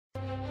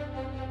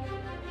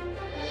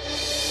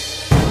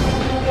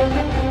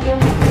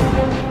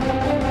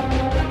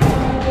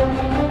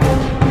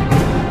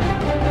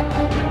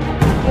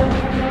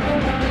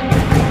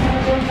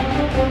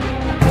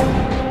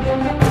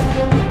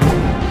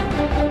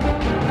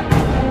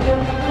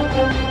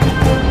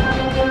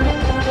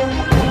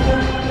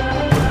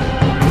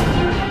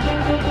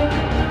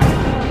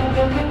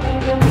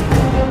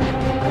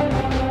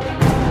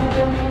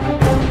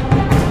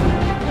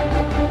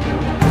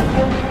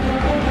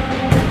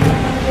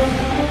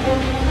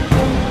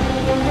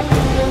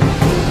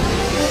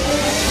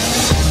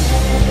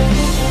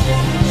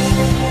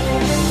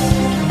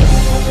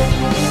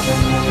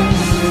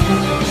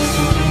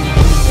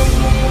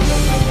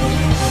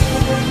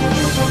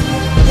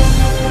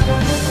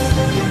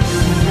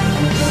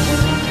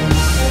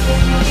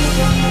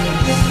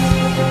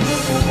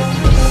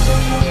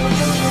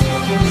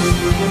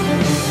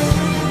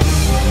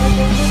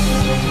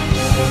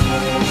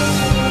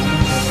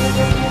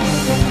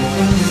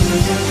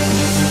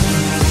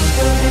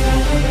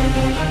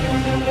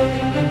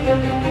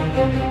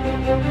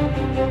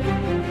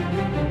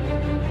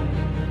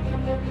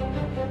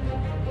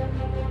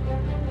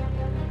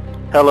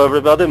Hello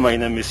everybody, my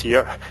name is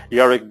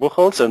Jarek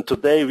Buchholz, and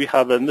today we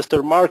have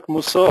Mr. Mark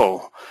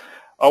Mousseau,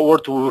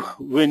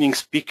 award-winning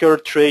speaker,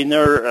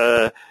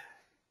 trainer.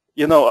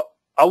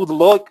 I would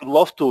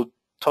love to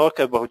talk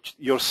about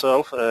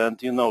yourself and,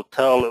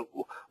 tell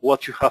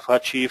what you have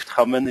achieved,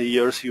 how many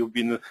years you've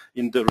been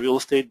in the real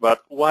estate,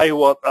 but why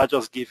what? I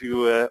just give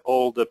you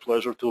all the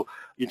pleasure to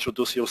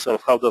introduce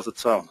yourself. How does it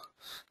sound?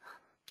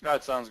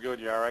 That sounds good,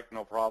 Jarek,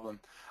 no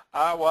problem.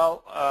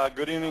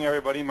 Good evening,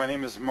 everybody. My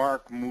name is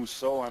Mark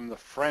Mousseau. I'm the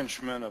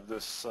Frenchman of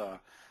this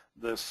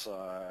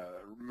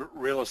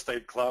real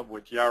estate club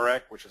with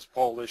Jarek, which is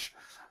Polish.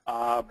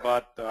 I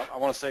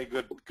want to say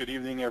good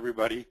evening,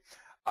 everybody.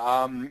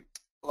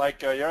 Like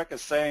Jarek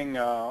is saying,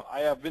 I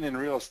have been in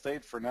real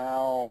estate for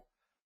now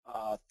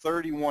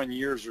 31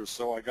 years or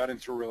so. I got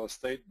into real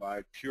estate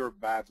by pure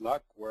bad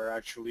luck, where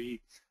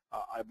actually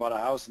I bought a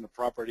house in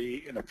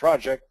a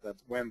project that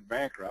went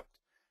bankrupt.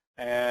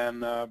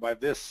 And by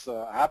this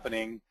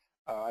happening,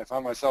 I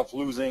found myself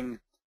losing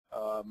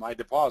my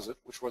deposit,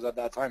 which was at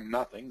that time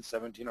nothing,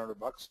 1,700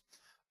 bucks.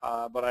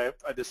 But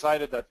I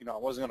decided that I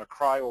wasn't going to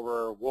cry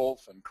over a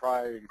wolf and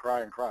cry and cry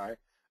and cry.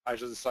 I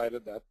just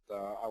decided that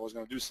I was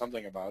going to do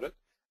something about it,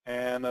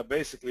 and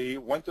basically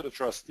went to the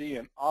trustee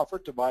and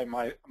offered to buy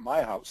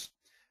my house.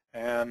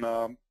 And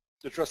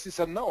the trustee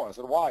said no. I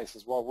said, why? He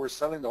says, well, we're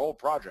selling the whole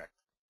project.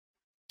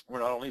 We're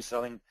not only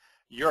selling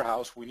your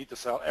house, we need to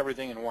sell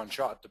everything in one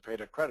shot to pay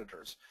the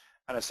creditors.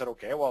 And I said,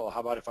 okay, well, how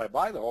about if I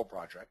buy the whole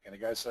project? And the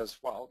guy says,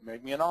 well,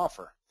 make me an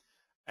offer.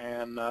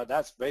 And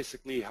that's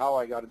basically how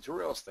I got into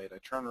real estate. I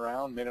turned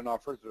around, made an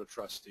offer to the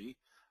trustee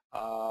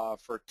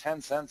for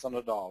 10 cents on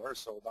the dollar.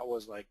 So that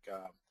was like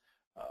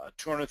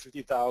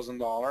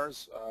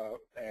 $250,000,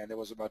 and it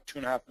was about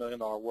 $2.5 million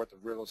worth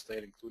of real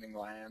estate, including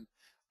land,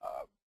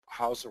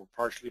 house that were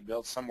partially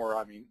built. Somewhere,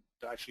 I mean,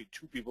 actually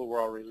 2 people were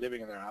already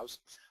living in their house.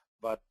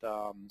 But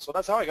so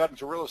that's how I got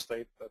into real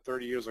estate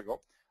 30 years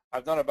ago.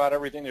 I've done about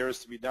everything there is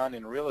to be done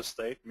in real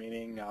estate,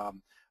 meaning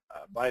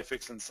buy,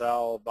 fix, and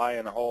sell, buy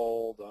and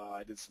hold.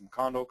 I did some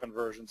condo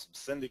conversions,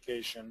 some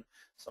syndication,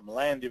 some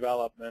land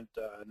development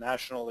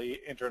nationally,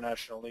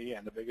 internationally,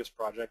 and the biggest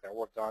project I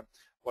worked on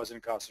was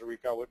in Costa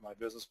Rica with my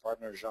business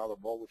partner, Jean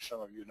Lebeau, which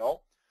some of you know.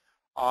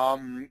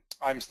 I'm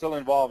still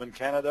involved in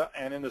Canada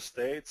and in the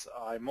States.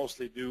 I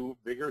mostly do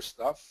bigger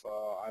stuff.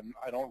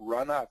 I don't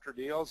run after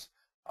deals.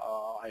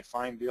 I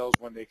find deals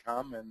when they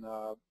come, and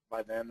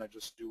by then I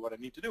just do what I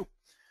need to do.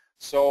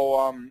 So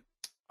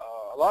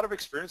a lot of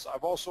experience.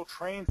 I've also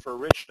trained for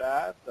Rich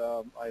Dad.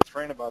 I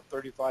trained about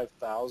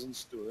 35,000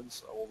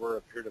 students over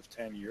a period of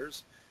 10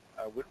 years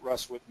with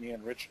Russ Whitney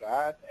and Rich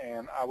Dad,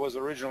 and I was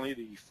originally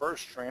the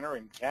first trainer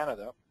in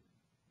Canada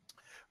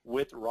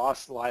with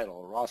Ross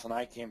Lytle. Ross and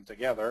I came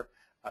together.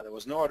 There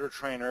was no other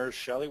trainers.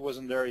 Shelley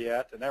wasn't there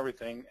yet and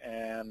everything,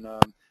 and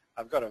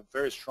I've got a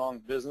very strong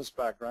business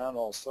background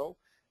also.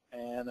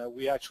 And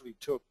we actually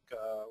took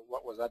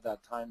what was at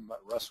that time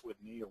Russ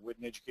Whitney, or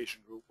Whitney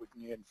Education Group,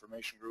 Whitney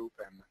Information Group,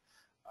 and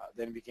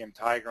then became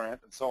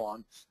Tigrant and so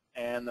on,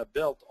 and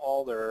built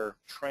all their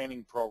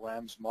training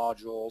programs,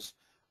 modules.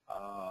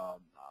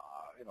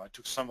 I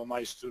took some of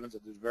my students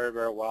that did very,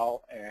 very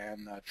well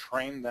and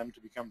trained them to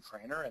become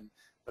trainer. And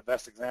the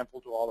best example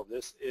to all of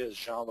this is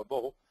Jean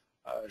Lebeau.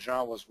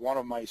 Jean was one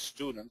of my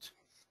students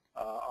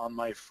on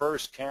my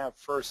first camp,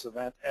 first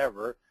event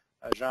ever.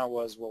 Jean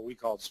was what we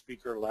called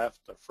speaker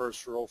left, the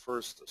first row,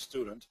 first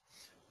student,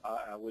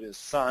 with his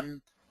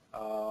son,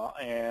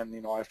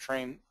 and I've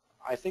trained.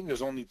 I think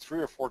there's only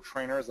 3 or 4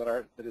 trainers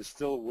that is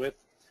still with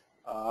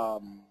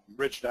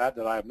Rich Dad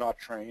that I have not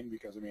trained,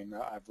 because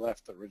I've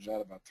left the Rich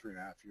Dad about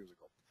 3.5 years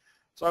ago.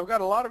 So I've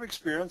got a lot of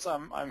experience.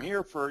 I'm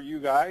here for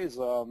you guys.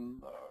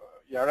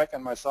 Jarek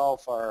and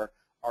myself are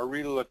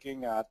really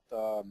looking at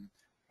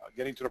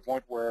getting to the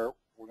point where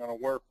we're going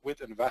to work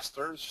with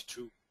investors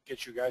to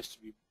get you guys to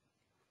be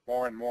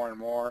more and more and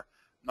more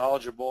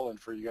knowledgeable, and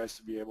for you guys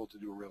to be able to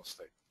do real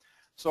estate.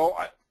 So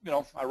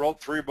I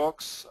wrote 3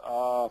 books.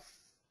 I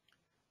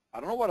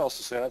don't know what else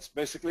to say. That's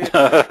basically it.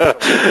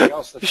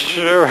 Else that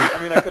Sure.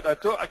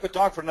 I could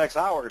talk for the next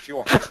hour if you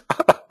want.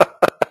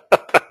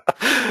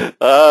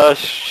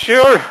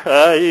 Sure.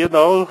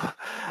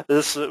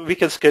 We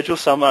can schedule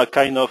some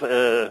kind of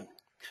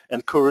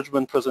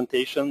encouragement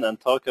presentation and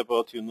talk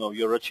about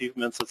your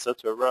achievements,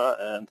 etc.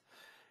 And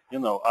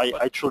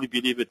I truly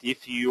believe that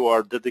if you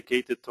are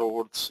dedicated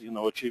towards,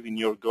 achieving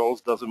your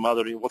goals, doesn't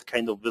matter what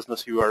kind of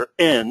business you are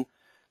in,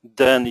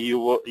 then you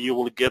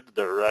will get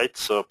there, right?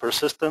 So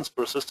persistence,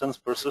 persistence,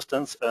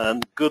 persistence,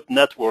 and good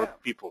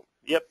network people.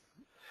 Yep.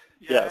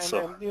 Yeah.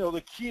 And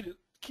the key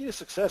to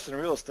success in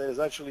real estate is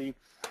actually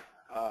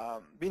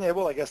being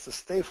able, I guess, to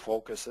stay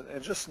focused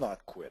and just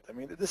not quit.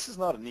 This is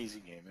not an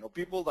easy game.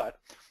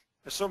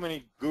 There's so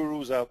many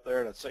gurus out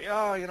there that say, you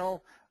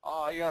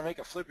gotta make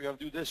a flip, you gotta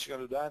do this, you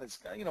gotta do that.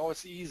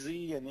 It's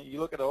easy, and you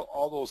look at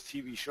all those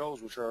TV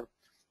shows, which are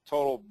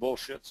total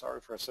bullshit.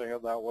 Sorry for saying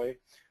it that way,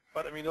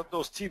 but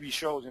those TV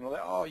shows,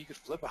 you could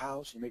flip a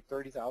house, you make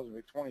 30,000, you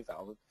make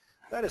 20,000.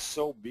 That is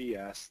so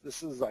BS.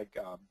 This is like,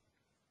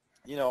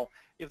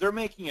 if they're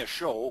making a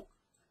show,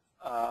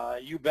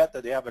 you bet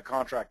that they have the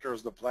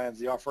contractors, the plans,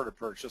 the offer to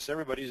purchase.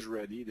 Everybody's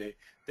ready.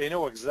 They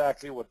know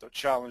exactly what the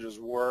challenges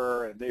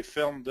were, and they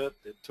filmed it.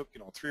 It took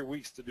 3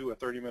 weeks to do a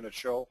 30-minute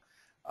show.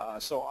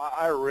 So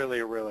I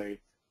really, really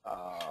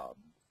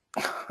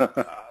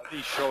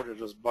these shows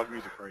just bug me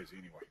to crazy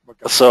anyway.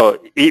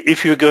 So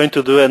if you're going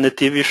to do any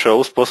TV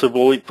shows,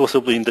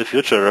 possibly in the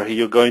future,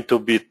 you're going to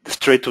be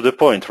straight to the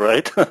point,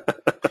 right?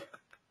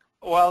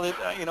 Well,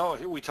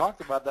 we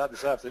talked about that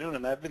this afternoon,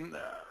 and I've been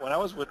when I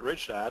was with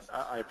Rich Dad,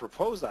 I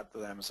proposed that to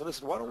them. So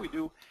listen, why don't we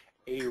do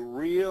a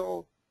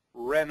real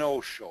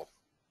Renault show?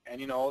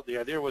 And the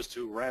idea was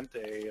to rent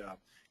a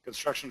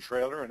construction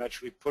trailer and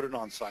actually put it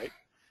on site,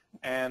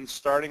 and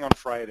starting on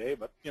Friday.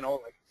 But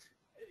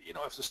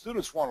if the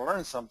students want to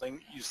learn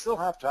something, you still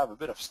have to have a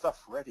bit of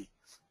stuff ready.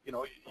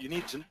 You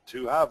need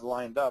to have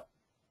lined up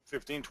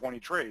 15, 20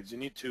 trades. You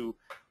need to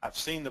have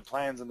seen the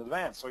plans in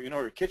advance. So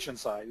your kitchen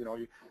side,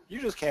 you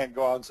just can't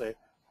go out and say,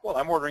 well,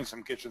 I'm ordering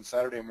some kitchen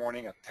Saturday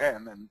morning at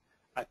 10, and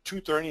at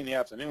 2:30 in the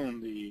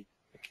afternoon, the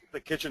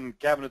kitchen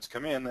cabinets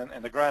come in,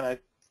 and the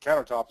granite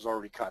countertop is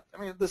already cut.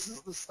 I mean, this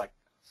is like,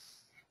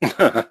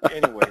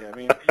 anyway, I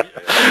mean.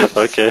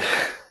 Okay.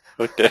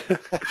 Okay,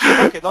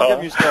 don't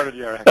get me started,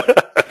 Yarek.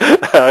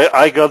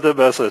 I got the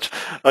message.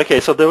 Okay,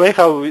 so the way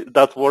how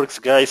that works,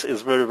 guys,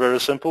 is very, very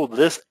simple.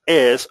 This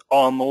is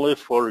only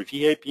for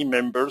VIP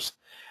members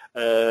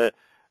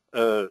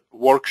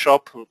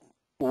workshop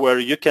where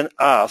you can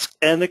ask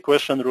any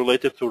question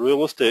related to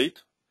real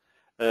estate,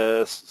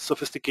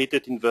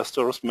 sophisticated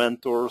investors,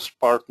 mentors,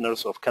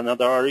 partners of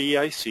Canada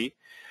REIC.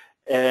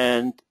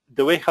 And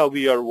the way how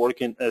we are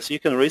working is you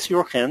can raise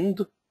your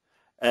hand,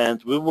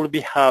 and we will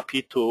be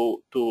happy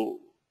to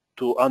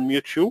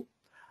unmute you.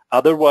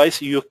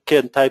 Otherwise, you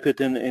can type it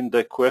in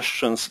the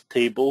questions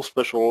table,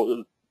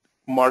 special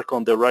mark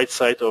on the right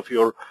side of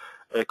your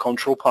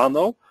control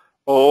panel,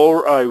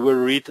 or I will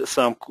read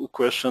some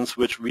questions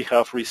which we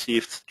have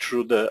received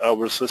through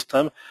our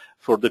system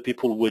for the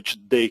people which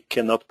they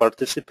cannot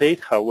participate.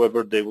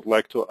 However, they would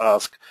like to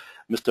ask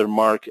Mr.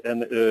 Mark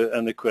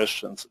any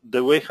questions.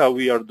 The way how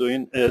we are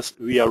doing is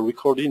we are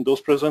recording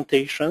those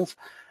presentations,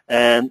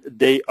 and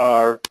they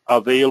are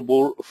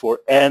available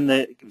for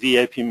any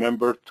VIP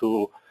member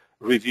to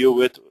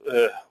review it,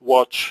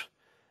 watch,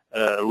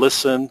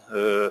 listen,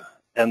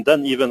 and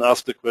then even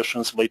ask the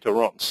questions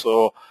later on.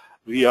 So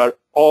we are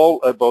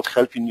all about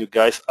helping you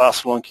guys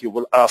as long as you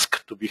will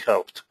ask to be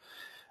helped.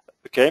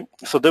 Okay,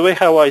 so the way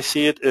how I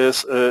see it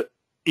is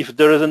if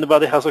there is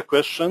anybody has a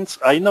questions,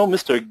 I know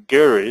Mr.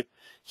 Gary,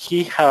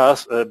 he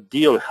has a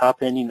deal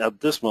happening at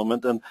this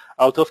moment, and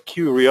out of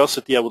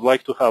curiosity, I would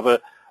like to have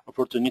a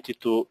opportunity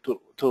to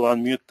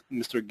unmute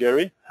Mr.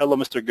 Gary. Hello,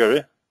 Mr.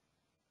 Gary.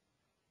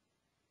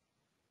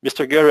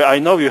 Mr. Gary, I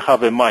know you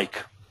have a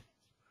mic.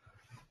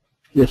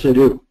 Yes, I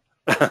do.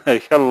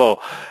 Hello.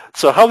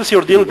 So how is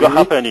your deal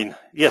happening?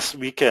 Yes,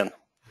 we can.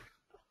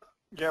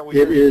 Yeah, we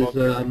it is.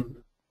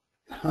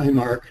 Hi,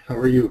 Mark. How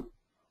are you?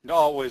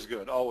 Always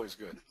good. Always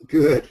good.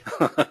 Good.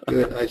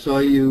 Good. I saw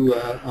you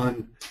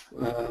on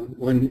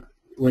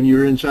when you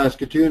were in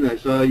Saskatoon. I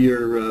saw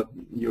your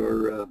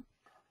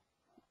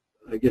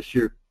I guess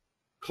your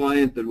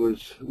client that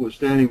was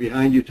standing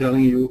behind you,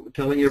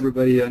 telling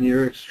everybody on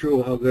your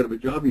show how good of a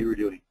job you were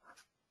doing.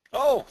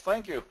 Oh,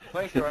 thank you,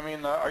 thank you. I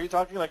mean, are you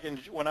talking like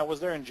when I was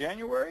there in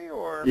January,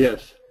 or?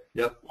 Yes.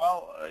 Yep.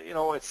 Well,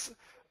 it's,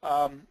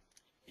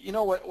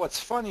 what's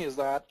funny is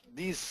that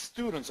these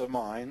students of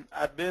mine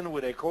had been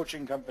with a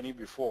coaching company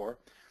before.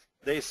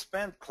 They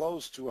spent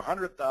close to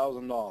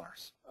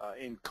 $100,000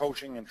 in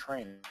coaching and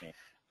training,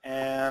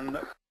 and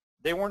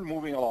they weren't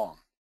moving along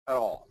at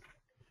all.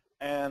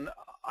 And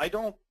I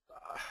don't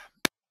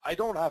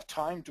have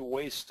time to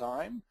waste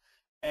time,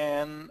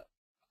 and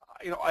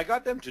I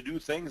got them to do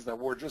things that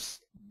were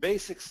just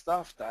basic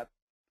stuff that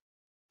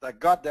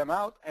got them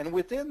out, and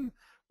within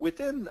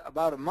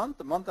about a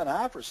month and a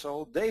half or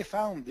so, they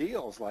found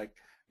deals like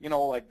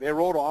they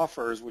wrote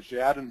offers which they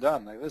hadn't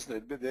done. Like,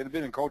 listen, they'd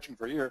been in coaching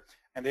for a year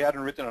and they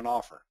hadn't written an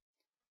offer.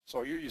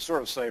 So you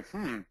sort of say,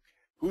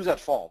 who's at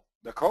fault,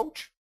 the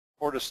coach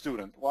or the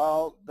student?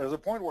 Well, there's a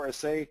point where I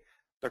say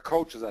the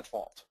coach is at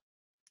fault.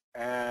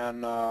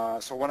 And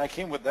so when I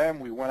came with them,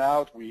 we went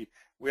out, we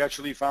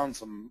actually found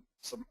some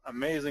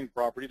amazing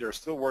property. They're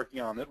still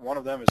working on it. One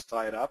of them is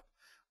tied up,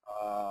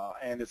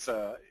 and it's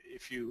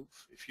if you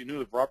knew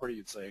the property,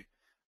 you'd say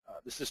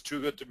this is too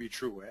good to be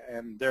true.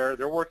 And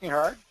they're working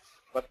hard,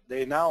 but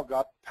they now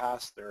got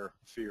past their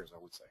fears,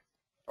 I would say.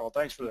 Oh,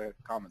 thanks for the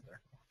comment there.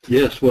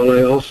 Yes. Well,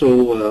 I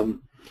also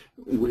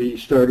we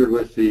started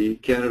with the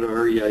Canada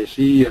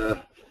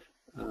REIC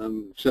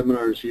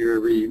seminars here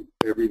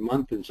every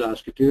month in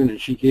Saskatoon,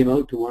 and she came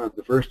out to one of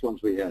the first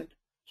ones we had.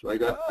 So I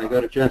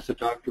got a chance to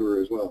talk to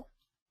her as well.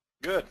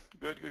 Good.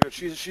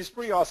 She's a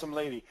pretty awesome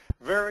lady.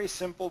 Very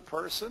simple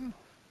person,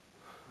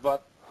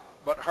 but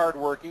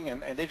hardworking,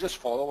 and they just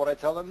follow what I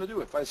tell them to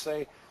do. If I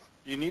say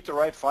you need to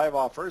write 5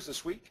 offers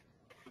this week,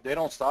 they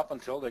don't stop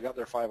until they got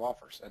their 5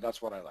 offers, and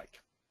that's what I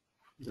like.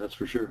 That's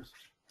for sure.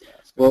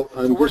 That's good. Well, So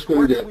I'm just going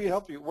where to. can we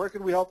help you? Where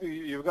can we help you?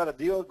 You've got a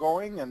deal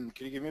going, and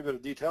can you give me a bit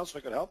of details so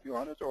I can help you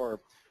on it, or?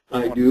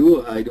 I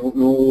do. I don't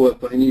know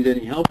if I need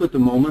any help at the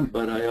moment,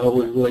 but I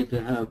always like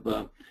to have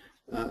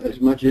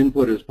as much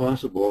input as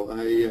possible.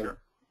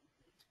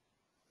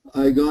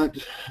 I got,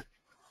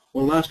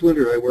 well, last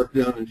winter I worked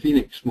down in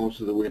Phoenix most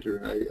of the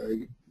winter.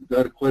 I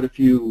got quite a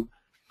few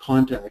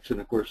contacts, and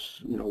of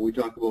course, you know, we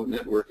talk about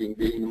networking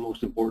being the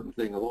most important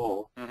thing of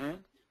all.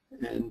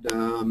 Mm-hmm.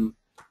 And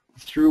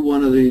through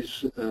one of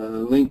these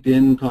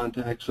LinkedIn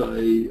contacts,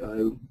 I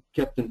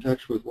kept in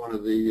touch with one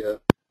of the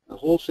a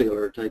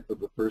wholesaler type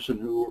of a person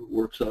who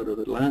works out of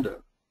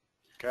Atlanta.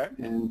 Okay.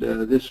 And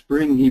this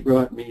spring he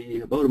brought me,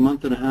 about a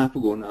month and a half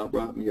ago now,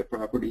 brought me a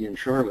property in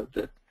Charlotte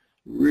that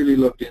really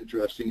looked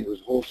interesting. It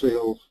was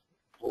wholesale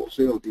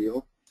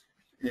deal,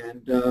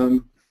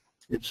 and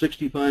it's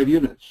 65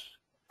 units.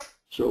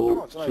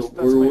 So, nice, so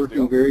we're working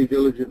deal. very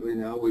diligently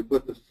now. We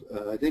put the,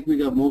 I think we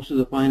got most of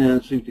the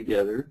financing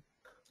together,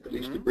 at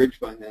least the bridge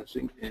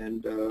financing,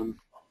 and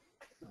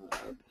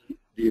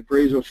the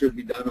appraisal should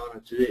be done on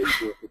it today.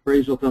 So if the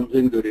appraisal comes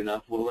in good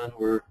enough, well then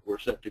we're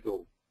set to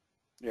go.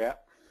 Yeah.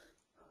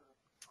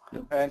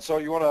 Yep. And so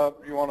you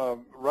wanna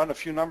run a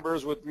few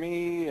numbers with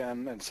me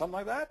and something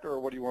like that,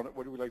 or what do we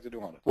like to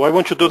do on it? Why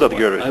won't you do that,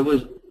 Gary? I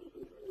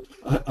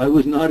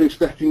was not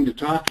expecting to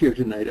talk here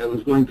tonight. I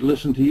was going to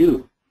listen to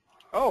you.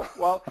 Oh,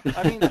 well,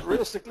 I mean,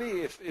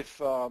 realistically, if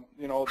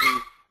you know,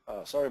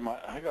 sorry,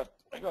 I got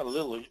a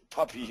little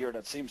puppy here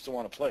that seems to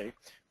want to play.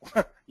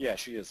 Yeah,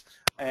 she is.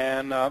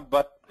 And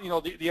but you know,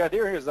 the idea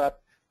here is that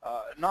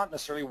not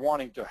necessarily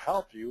wanting to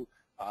help you,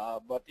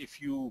 but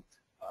if you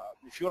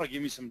want to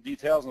give me some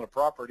details on the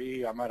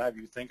property, I might have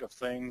you think of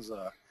things.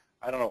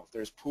 I don't know if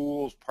there's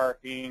pools,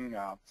 parking.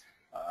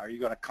 Are you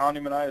going to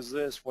condominize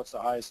this? What's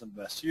the highest and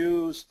best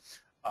use?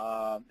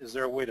 Is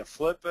there a way to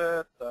flip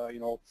it? You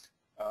know.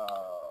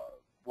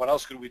 What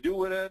else could we do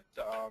with it,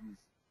 and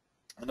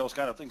those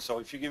kind of things. So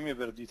if you give me a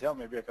bit of detail,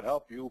 maybe I could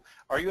help you.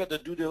 Are you at the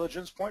due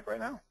diligence point right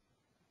now?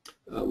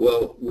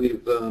 Well, we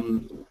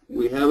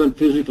haven't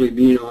physically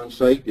been on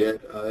site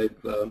yet.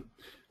 The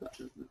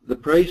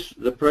price,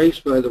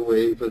 by the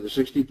way, for the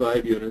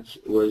 65 units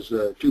was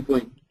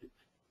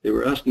they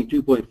were asking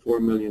 $2.4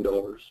 million,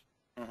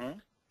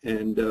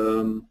 and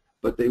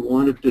but they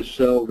wanted to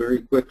sell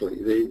very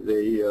quickly.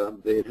 They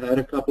had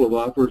a couple of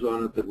offers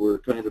on it that were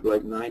kind of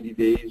like 90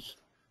 days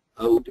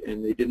out,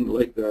 and they didn't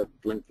like that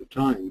length of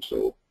time.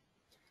 So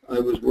I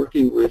was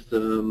working with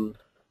a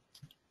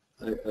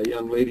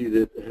young lady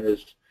that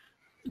has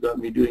got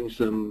me doing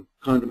some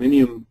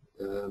condominium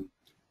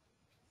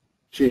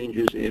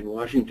changes in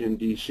Washington,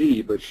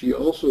 D.C., but she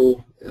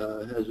also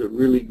has a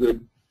really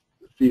good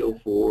feel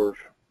for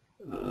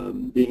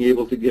being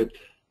able to get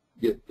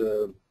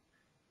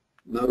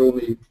not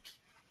only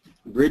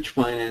bridge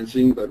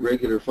financing, but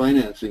regular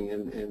financing,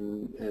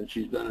 and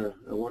she's done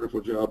a wonderful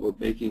job of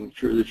making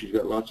sure that she's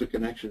got lots of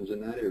connections in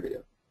that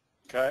area.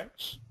 Okay.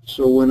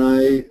 So when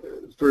I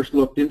first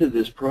looked into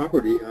this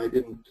property, I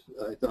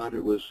thought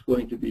it was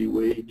going to be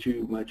way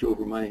too much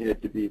over my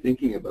head to be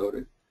thinking about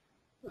it.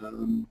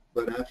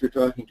 But after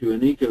talking to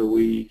Anika,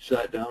 we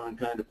sat down and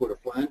kind of put a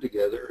plan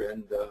together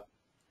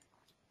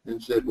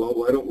and said, well,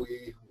 why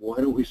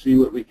don't we see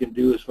what we can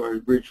do as far as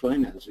bridge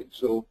financing?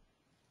 So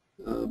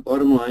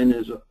bottom line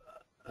is,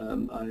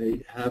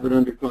 I have it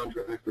under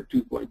contract for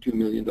 $2.2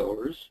 million.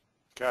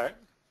 Okay.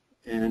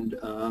 And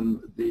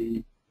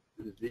the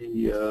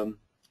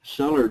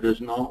seller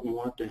does not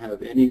want to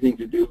have anything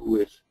to do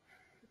with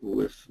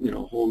you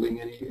know,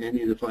 holding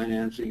any of the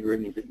financing or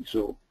anything.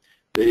 So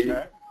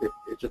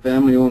it's a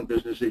family-owned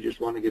business. They just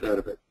want to get out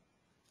of it.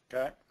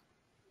 Okay.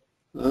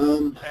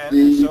 And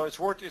so it's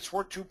worth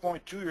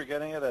 2.2. You're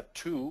getting it at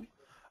 2.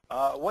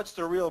 What's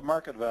the real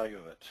market value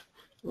of it?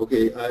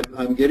 Okay,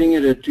 I'm getting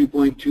it at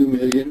 $2.2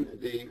 million.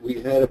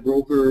 We had a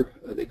broker,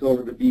 they call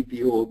it a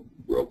BPO,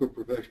 broker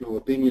professional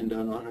opinion,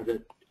 done on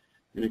it,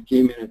 and it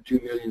came in at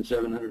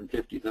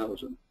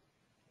 $2,750,000.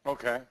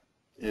 Okay.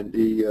 And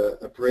the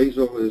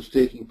appraisal is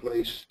taking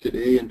place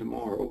today and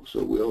tomorrow,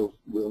 so we'll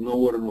know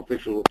what an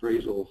official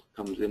appraisal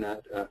comes in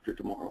at after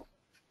tomorrow.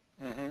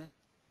 Mm-hmm.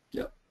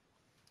 Yep.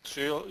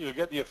 So you'll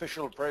get the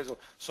official appraisal.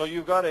 So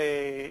you've got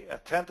a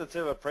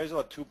tentative appraisal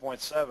at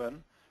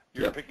 2.7.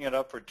 You're picking it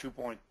up for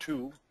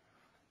 2.2,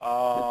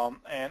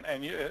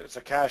 and it's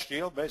a cash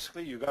deal.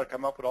 Basically, you've got to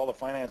come up with all the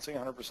financing,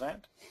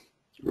 100%.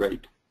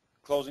 Right.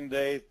 Closing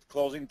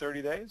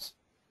 30 days.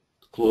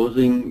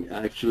 Closing,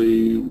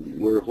 actually,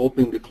 we're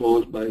hoping to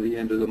close by the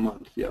end of the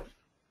month. Yep.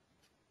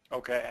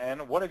 Okay.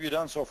 And what have you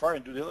done so far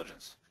in due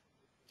diligence?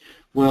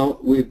 Well,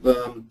 we've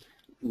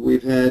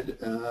had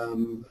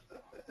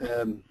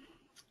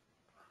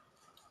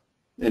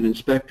an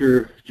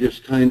inspector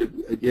just kind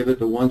of give it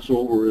the once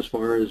over as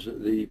far as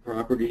the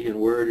property and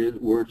where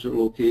it's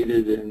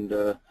located, and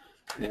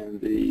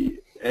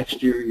the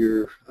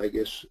exterior, I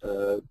guess,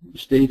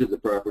 state of the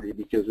property,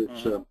 because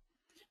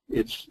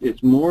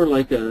it's more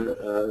like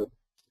I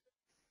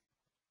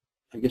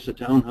guess a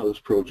townhouse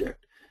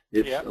project.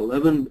 It's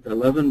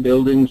 11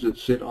 buildings that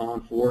sit on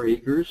 4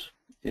 acres,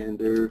 and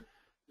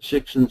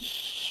six and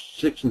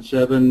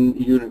 7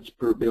 units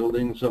per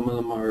building. Some of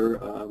them are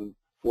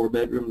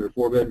 4-bedroom. They're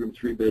 4-bedroom,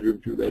 3-bedroom,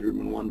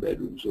 2-bedroom, and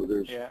 1-bedroom. So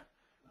there's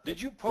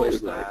Did you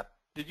post that?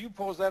 Did you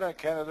post that on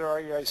Canada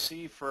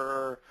REIC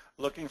for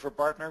looking for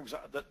partners?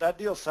 That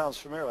deal sounds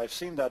familiar. I've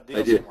seen that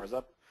deal somewhere. Is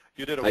that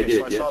you did? Okay, I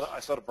did, so I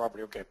saw the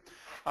property. Okay,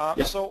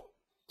 so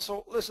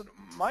listen,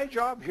 my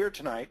job here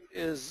tonight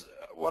is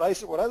what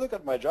I look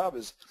at my job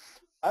is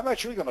I'm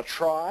actually going to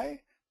try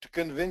to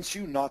convince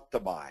you not to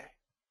buy.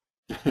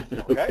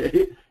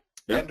 Okay.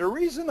 Yeah. And the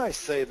reason I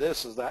say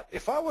this is that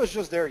if I was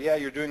just there, yeah,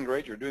 you're doing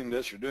great, you're doing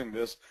this,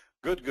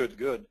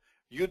 good,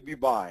 you'd be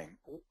buying.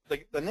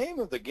 The name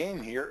of the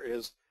game here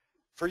is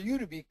for you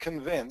to be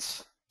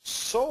convinced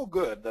so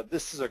good that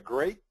this is a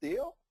great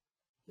deal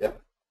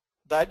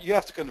that you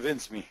have to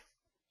convince me.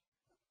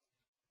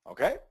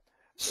 Okay?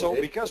 So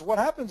because what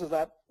happens is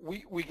that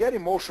we get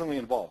emotionally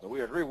involved.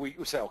 We agree. We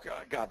say, okay,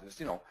 I got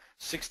this.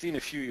 16 a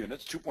few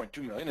units,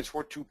 2.2 million. It's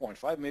worth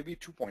 2.5, maybe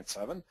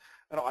 2.7.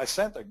 I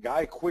sent a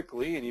guy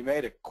quickly, and he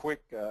made a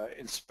quick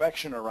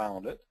inspection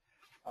around it.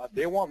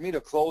 They want me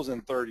to close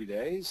in 30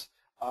 days.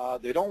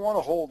 They don't want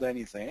to hold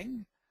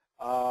anything.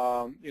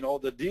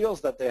 The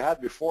deals that they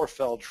had before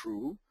fell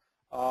through,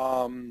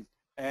 and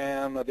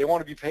they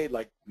want to be paid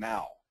like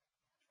now.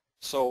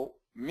 So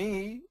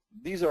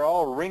these are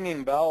all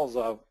ringing bells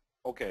of,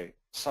 okay,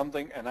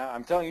 something, and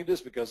I'm telling you this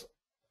because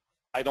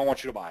I don't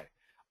want you to buy it.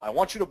 I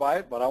want you to buy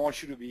it, but I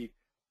want you to be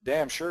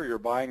damn sure you're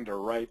buying the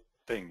right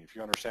thing, if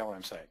you understand what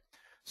I'm saying.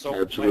 So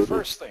absolutely. My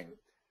first thing,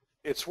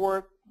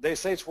 they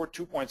say it's worth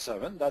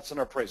 2.7. That's an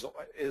appraisal.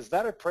 Is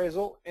that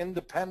appraisal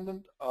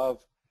independent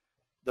of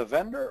the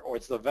vendor, or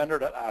it's the vendor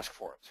that asked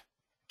for it?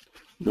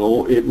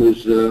 No, it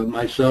was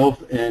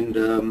myself and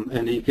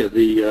Ika,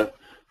 the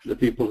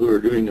people who are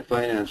doing the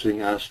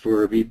financing, asked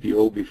for a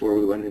VPO before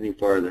we went any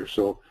farther.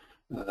 So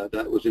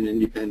that was an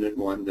independent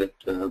one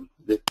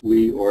that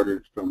we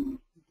ordered from.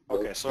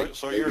 Okay,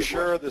 so you're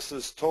sure this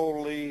is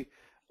totally,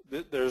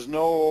 there's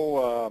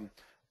no,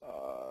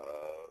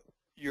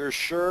 you're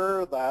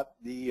sure that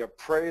the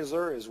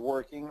appraiser is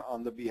working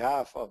on the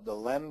behalf of the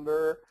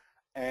lender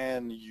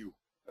and you.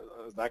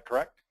 Is that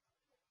correct?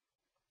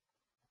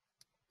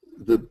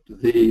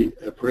 The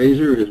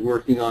appraiser is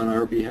working on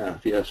our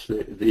behalf, yes.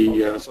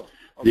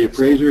 The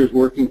appraiser is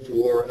working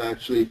for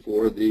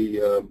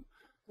the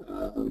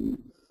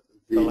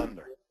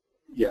lender.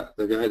 Yeah,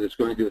 the guy that's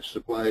going to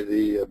supply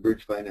the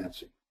bridge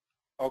financing.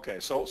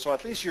 Okay, so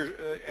at least you're,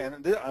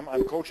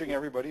 I'm coaching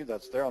everybody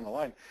that's there on the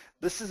line.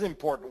 This is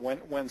important.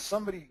 When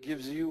somebody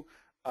gives you,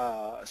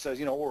 says,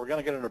 we're going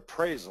to get an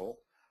appraisal,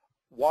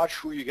 watch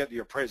who you get the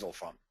appraisal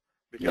from.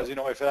 Because,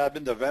 if it had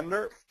been the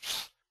vendor,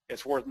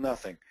 it's worth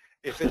nothing.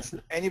 If it's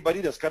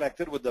anybody that's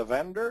connected with the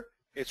vendor,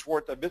 it's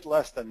worth a bit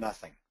less than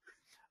nothing.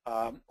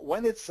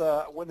 When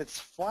it's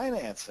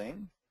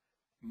financing,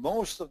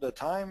 most of the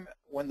time,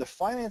 when the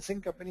financing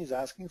company is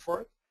asking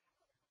for it,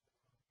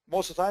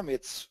 most of the time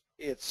it's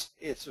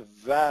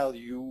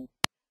value,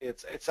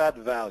 it's at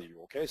value.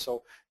 Okay,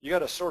 so you got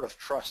to sort of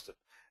trust it.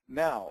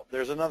 Now,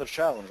 there's another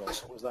challenge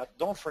also, is that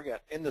don't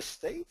forget, in the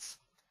States,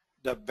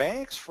 the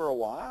banks for a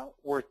while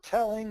were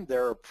telling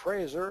their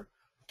appraiser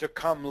to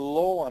come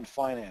low on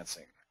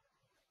financing.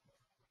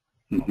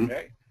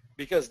 Okay,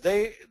 because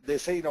they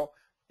say,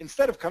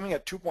 instead of coming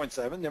at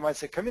 2.7, they might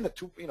say, come in at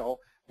 2,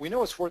 we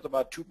know it's worth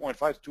about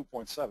 2.5 to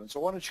 2.7,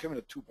 so why don't you come in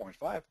at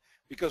 2.5?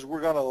 Because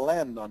we're going to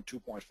lend on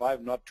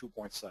 2.5, not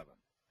 2.7.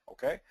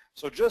 Okay,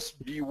 so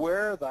just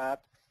beware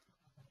that,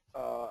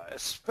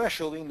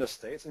 especially in the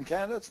States. In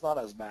Canada, it's not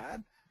as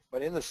bad,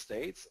 but in the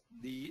States,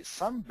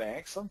 some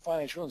banks, some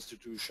financial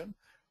institution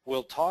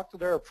will talk to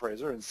their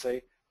appraiser and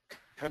say,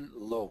 come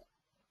low,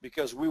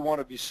 because we want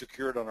to be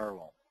secured on our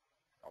loan.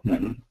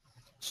 Okay,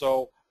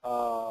 so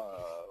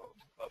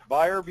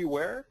buyer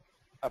beware.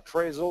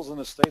 Appraisals in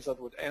the States that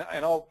would,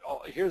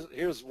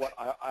 here's what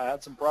I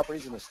had some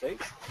properties in the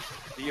States.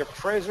 The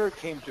appraiser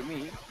came to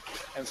me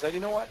and said, you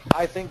know what,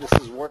 I think this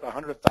is worth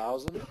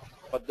 100,000,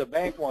 but the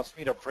bank wants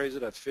me to appraise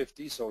it at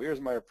 50, so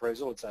here's my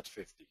appraisal, it's at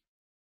 50.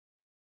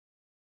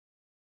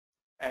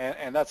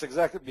 And that's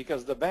exactly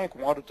because the bank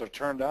wanted to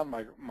turn down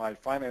my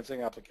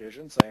financing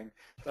application, saying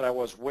that I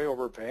was way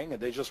overpaying,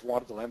 and they just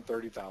wanted to lend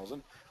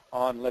 30,000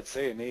 on, let's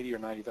say, an $80,000 or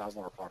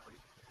 $90,000 property.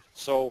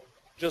 So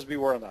just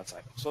beware on that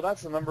side. So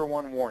that's the number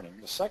one warning.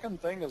 The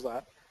second thing is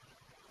that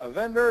a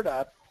vendor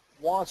that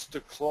wants to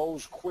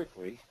close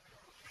quickly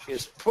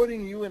is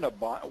putting you in a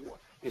bind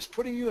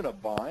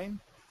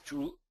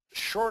to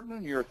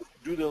shorten your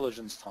due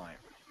diligence time.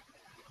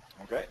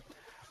 Okay,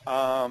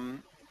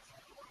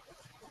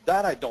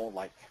 that I don't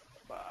like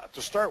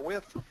to start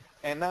with.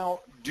 And now,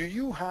 do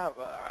you have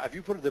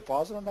you put a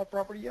deposit on that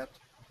property yet?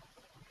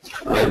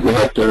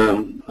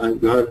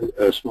 I've got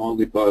a small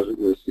deposit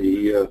with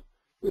the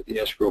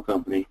escrow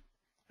company.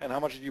 And how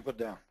much did you put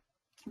down?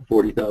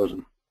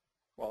 40,000.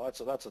 Well,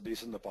 that's a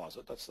decent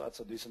deposit. That's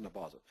a decent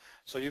deposit.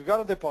 So you've got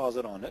a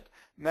deposit on it.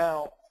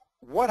 Now,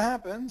 what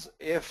happens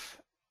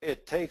if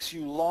it takes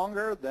you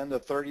longer than the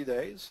 30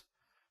 days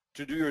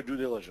to do your due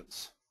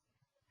diligence?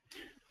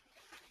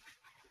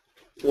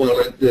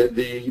 Well,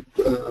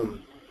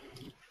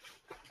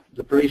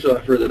 the price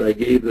offer that I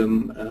gave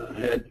them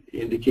had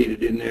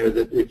indicated in there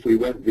that if we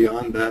went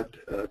beyond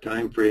that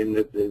time frame,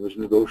 that it was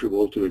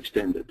negotiable to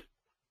extend it.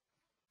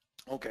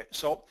 Okay,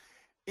 so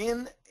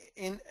in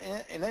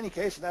any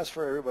case, and that's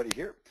for everybody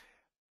here,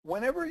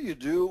 when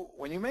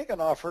you make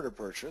an offer to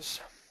purchase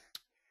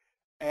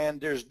and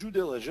there's due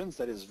diligence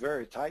that is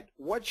very tight,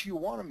 what you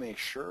want to make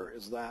sure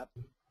is that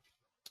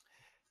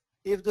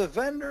if the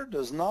vendor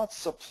does not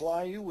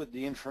supply you with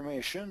the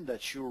information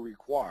that you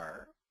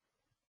require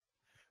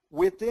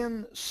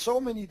within so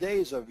many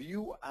days of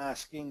you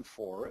asking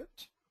for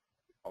it,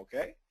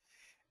 okay,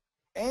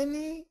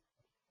 any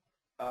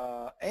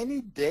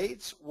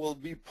dates will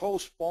be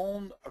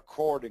postponed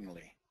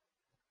accordingly.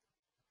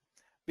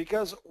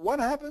 Because what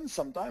happens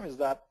sometimes is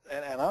that,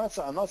 and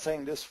I'm not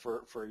saying this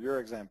for your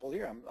example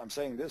here, I'm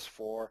saying this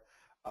for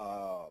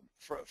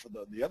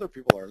the other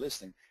people that are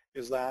listening,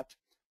 is that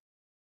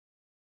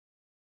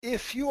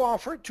if you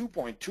offer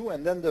 2.2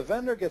 and then the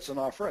vendor gets an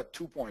offer at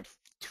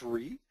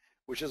 2.3,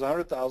 which is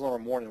 100,000 or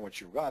more than what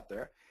you've got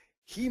there,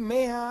 he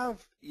may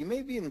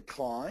be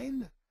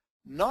inclined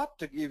not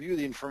to give you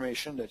the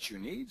information that you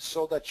need,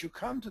 so that you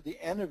come to the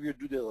end of your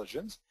due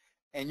diligence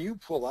and you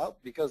pull out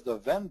because the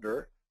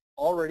vendor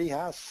already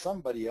has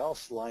somebody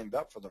else lined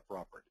up for the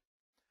property.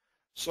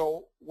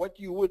 So what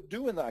you would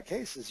do in that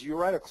case is you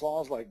write a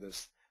clause like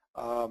this,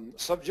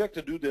 subject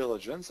to due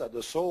diligence at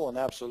the sole and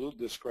absolute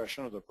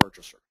discretion of the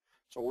purchaser.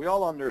 So we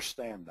all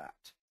understand that.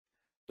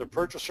 The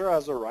purchaser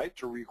has a right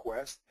to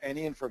request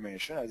any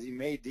information as he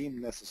may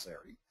deem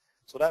necessary.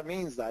 So that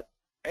means that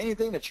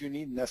anything that you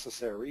need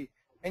necessary,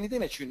 anything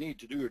that you need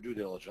to do your due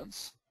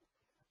diligence,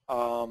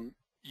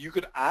 you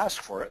could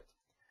ask for it,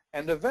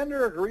 and the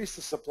vendor agrees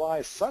to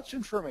supply such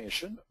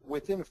information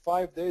within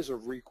 5 days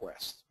of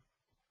request.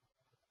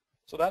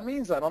 So that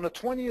means that on the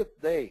 20th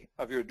day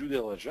of your due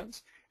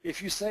diligence,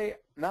 if you say,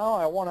 now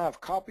I want to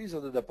have copies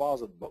of the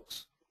deposit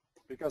books,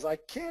 because I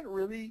can't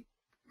really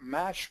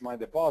match my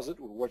deposit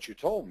with what you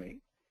told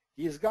me,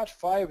 he's got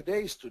 5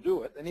 days to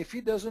do it, and if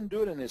he doesn't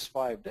do it in his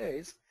 5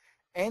 days,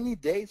 any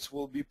dates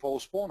will be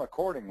postponed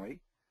accordingly.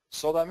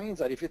 So that means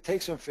that if it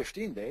takes him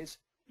 15 days,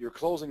 your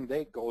closing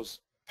date goes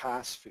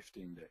past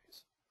 15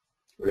 days.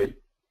 Right.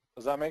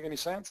 Does that make any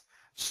sense?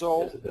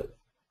 So Yes,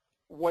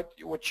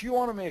 what you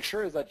want to make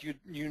sure is that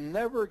you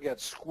never get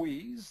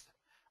squeezed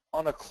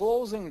on a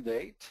closing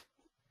date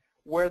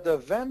where the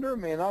vendor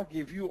may not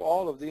give you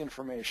all of the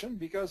information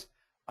because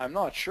I'm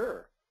not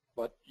sure,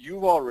 but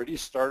you've already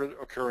started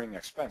accruing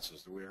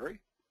expenses. Do we agree?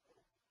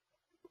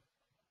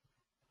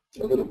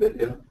 a little bit,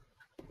 yeah.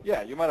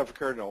 Yeah, you might have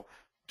incurred, $2,000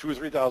 or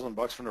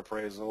 $3,000 from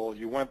appraisal.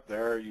 You went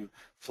there, you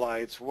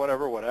flights,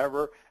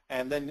 whatever,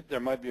 and then there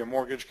might be a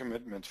mortgage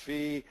commitment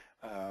fee.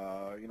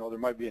 There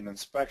might be an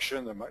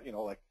inspection. There might,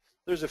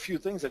 there's a few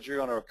things that you're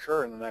going to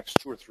occur in the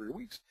next 2 or 3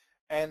 weeks.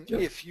 And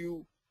Yep. if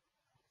you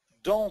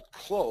don't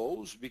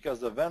close because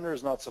the vendor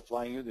is not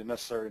supplying you the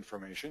necessary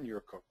information,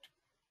 you're cooked.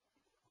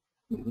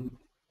 Mm-hmm.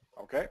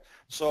 Okay,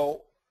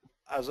 so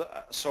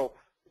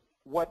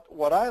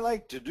what I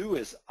like to do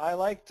is I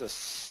like to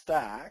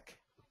stack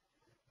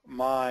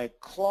my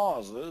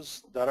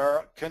clauses that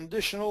are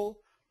conditional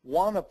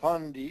one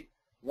upon the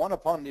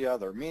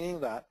other,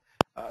 meaning that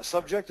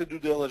subject to due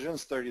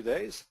diligence 30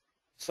 days,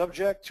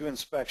 subject to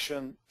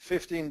inspection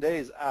 15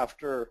 days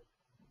after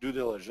due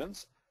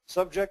diligence,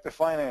 subject to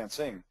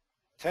financing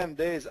 10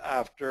 days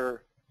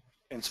after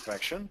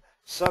inspection,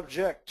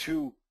 subject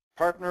to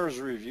partner's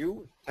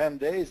review 10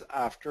 days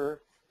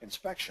after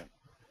inspection.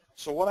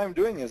 So what I'm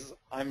doing is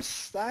I'm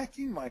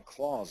stacking my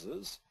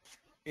clauses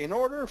in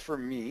order for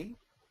me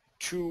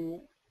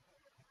to,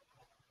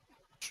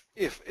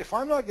 if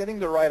I'm not getting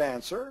the right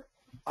answer,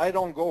 I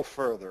don't go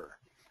further.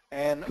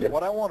 And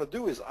what I want to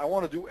do is I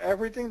want to do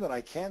everything that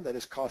I can that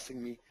is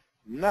costing me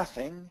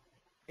nothing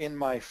in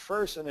my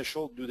first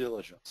initial due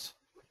diligence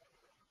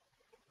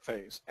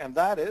phase. And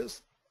that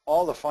is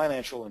all the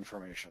financial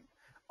information.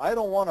 I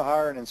don't want to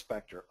hire an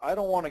inspector. I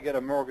don't want to get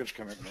a mortgage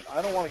commitment.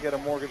 I don't want to get a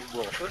mortgage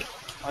broker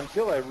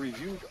until I've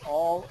reviewed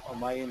all of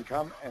my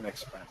income and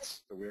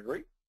expense. Do we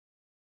agree?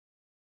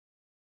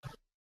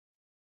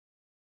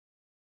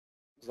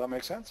 Does that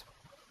make sense?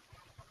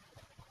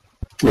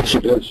 Yes,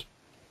 it does.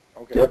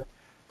 Okay. Yep.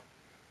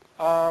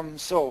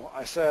 So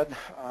I said,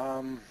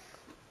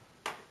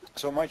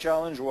 so my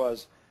challenge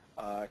was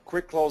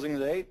quick closing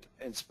date,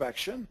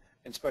 inspection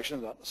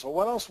done. So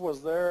what else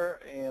was there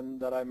in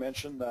that I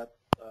mentioned that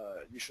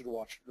you should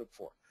look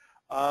for?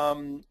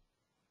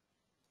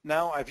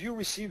 Now, have you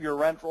received your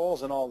rent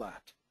rolls and all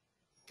that?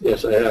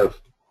 Yes, I have.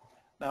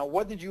 Now,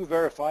 what did you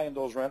verify in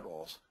those rent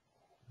rolls?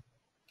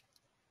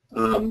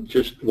 There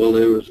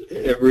was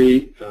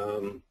every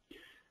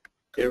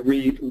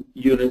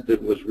unit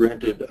that was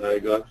rented, I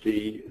got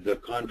the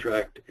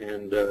contract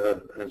and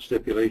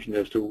stipulation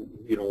as to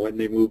when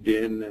they moved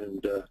in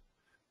and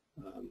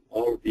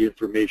all of the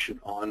information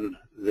on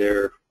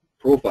their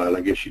profile,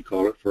 I guess you'd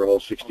call it, for all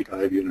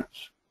 65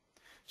 units.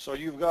 So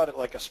you've got it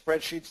like a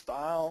spreadsheet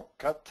style,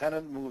 cut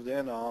tenant moved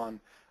in on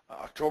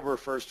October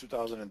 1st,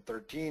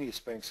 2013, he's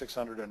paying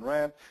 $600 in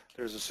rent.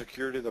 There's a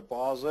security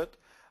deposit.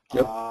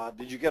 Yep.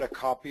 Did you get a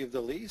copy of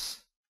the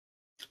lease?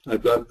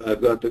 I've got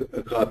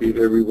a copy of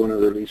every one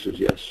of their leases,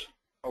 yes.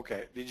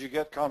 Okay. Did you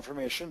get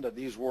confirmation that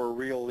these were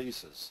real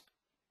leases?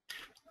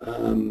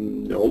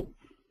 No.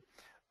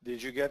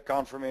 Did you get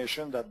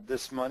confirmation that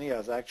this money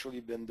has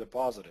actually been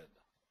deposited?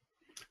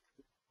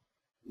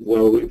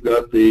 Well, we've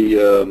got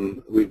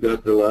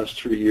the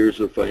last 3 years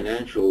of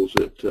financials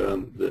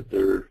that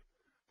they're.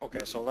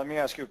 Okay, so let me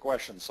ask you a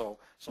question. So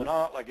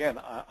now again,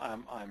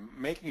 I'm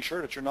making sure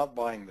that you're not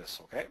buying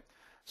this. Okay,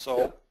 so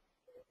Yeah.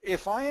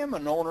 if I am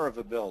an owner of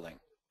a building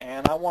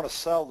and I want to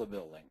sell the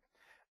building,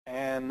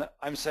 and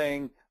I'm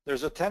saying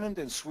there's a tenant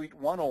in Suite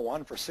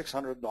 101 for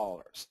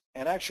 $600,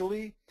 and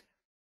actually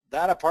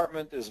that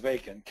apartment is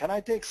vacant, can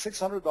I take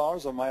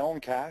 $600 of my own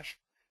cash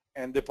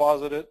and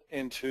deposit it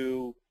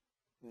into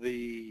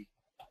the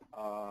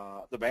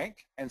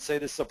bank and say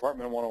this is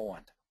apartment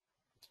 101?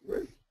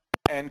 Right.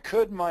 And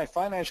could my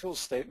financial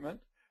statement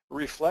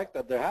reflect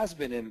that there has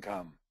been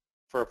income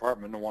for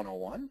apartment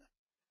 101,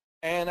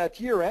 and at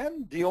year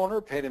end the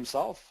owner paid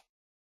himself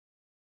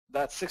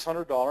that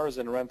 $600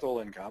 in rental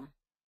income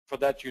for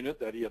that unit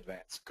that he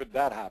advanced? Could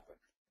that happen?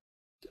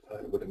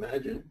 I would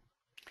imagine.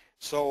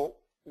 So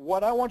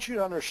what I want you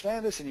to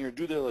understand is in your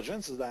due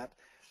diligence is that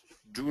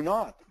do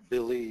not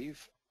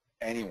believe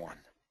anyone.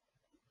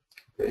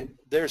 Okay.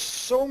 There's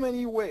so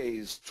many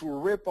ways to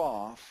rip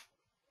off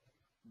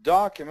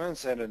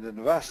documents and an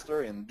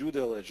investor in due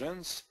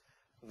diligence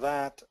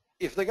that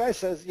if the guy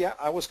says, yeah,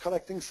 I was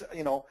collecting,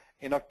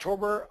 in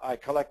October I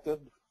collected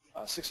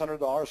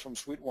 $600 from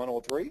Suite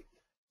 103,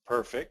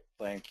 perfect,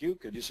 thank you.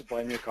 Could you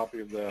supply me a copy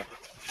of the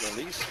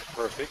lease?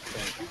 Perfect,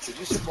 thank you. Could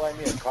you supply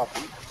me a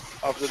copy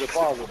of the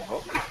deposit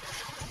book?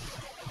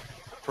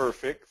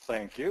 Perfect,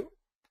 thank you.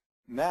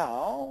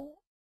 Now,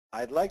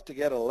 I'd like to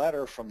get a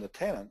letter from the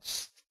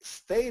tenant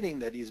stating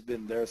that he's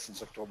been there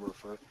since October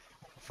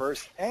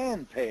 1st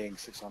and paying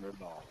 $600.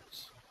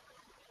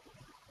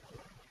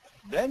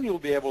 Then you'll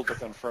be able to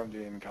confirm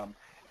the income.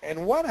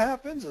 And what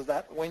happens is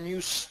that when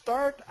you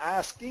start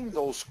asking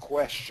those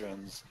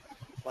questions,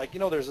 like,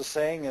 there's a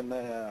saying, and I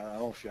don't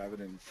know if you have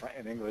it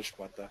in English,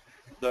 but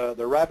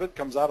the rabbit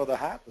comes out of the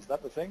hat. Is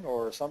that the thing,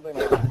 or something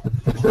like that?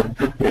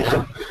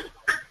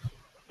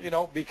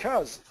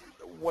 Because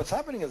what's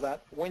happening is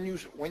that when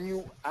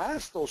you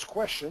ask those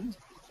questions,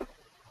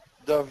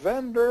 the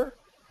vendor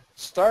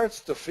starts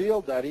to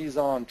feel that he's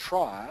on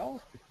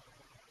trial,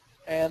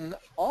 and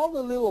all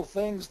the little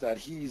things that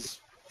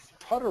he's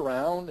put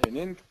around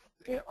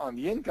on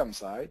the income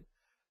side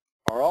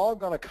are all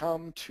going to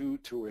come to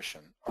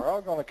tuition, are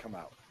all going to come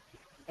out.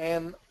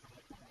 And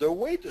the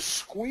way to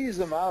squeeze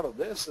them out of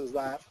this is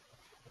that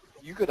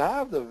you could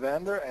have the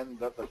vendor, and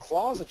the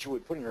clause that you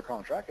would put in your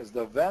contract is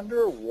the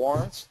vendor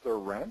warrants the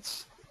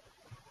rents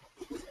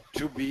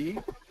to be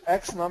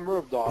X number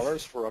of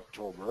dollars for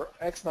October,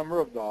 X number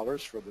of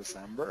dollars for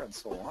December, and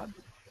so on.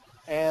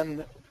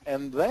 And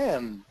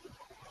then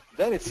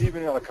it's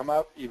even going to come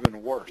out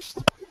even worse.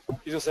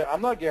 You just say,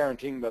 I'm not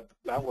guaranteeing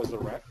that was the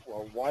rent.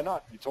 Well, why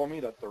not? You told me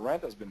that the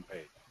rent has been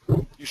paid.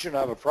 You shouldn't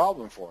have a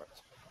problem for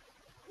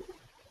it.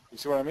 You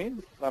see what I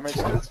mean? That makes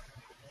sense?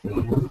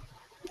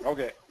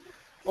 Okay.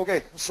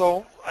 Okay,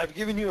 so I've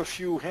given you a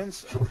few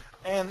hints.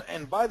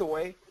 And by the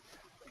way,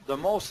 the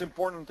most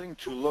important thing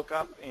to look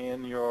up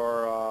in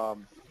your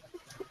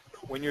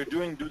when you're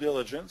doing due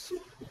diligence,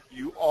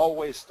 you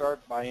always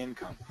start by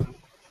income.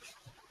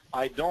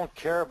 I don't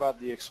care about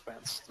the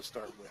expense to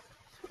start with,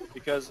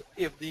 because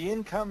if the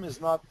income is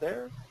not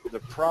there, the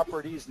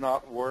property is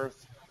not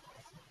worth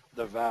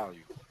the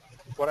value.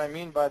 What I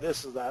mean by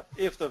this is that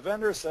if the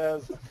vendor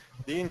says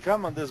the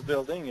income on this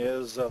building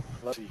is,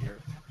 let's see here,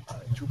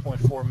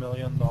 $2.4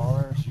 million,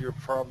 you're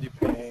probably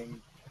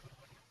paying,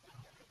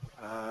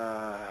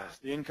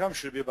 the income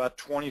should be about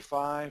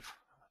 25,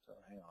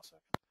 hang on a second,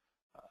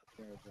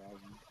 300,000.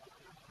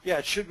 Yeah,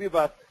 it should be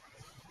about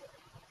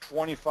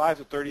 25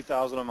 to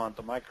 30,000 a month.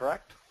 Am I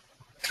correct?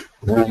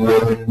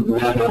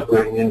 Net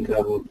operating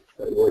income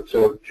works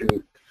out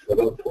to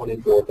about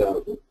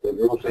 24,000. The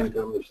gross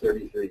income is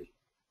 33.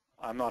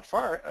 I'm not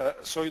far.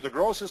 So the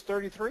gross is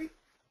 33, yeah.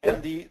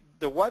 And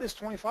the what is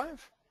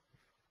 25?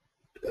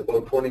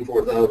 About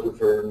 24,000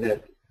 for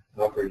net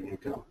operating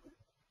income.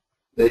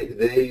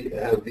 They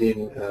have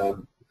been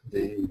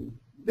the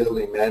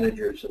building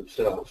managers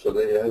themselves, so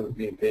they haven't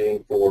been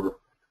paying for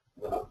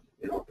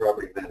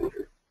property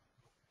manager.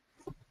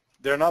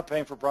 They're not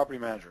paying for property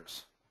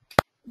managers.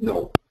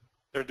 No.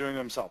 They're doing it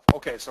themselves.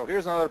 Okay, so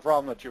here's another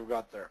problem that you've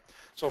got there.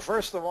 So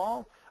first of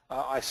all,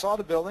 I saw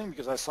the building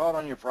because I saw it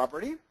on your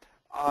property.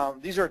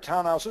 These are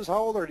townhouses. How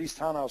old are these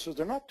townhouses?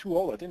 They're not too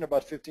old. I think they're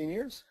about 15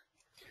 years.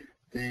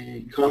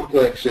 The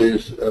complex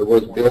was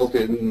built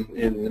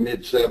in the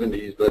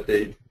mid-70s, but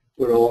they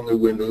put all new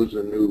windows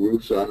and new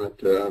roofs on it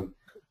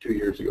 2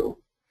 years ago.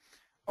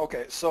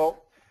 Okay,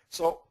 so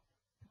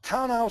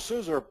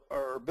townhouses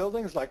or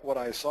buildings like what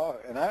I saw,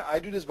 and I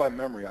do this by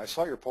memory. I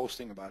saw your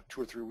posting about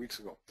 2 or 3 weeks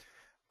ago.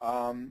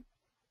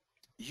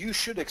 You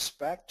should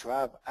expect to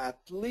have at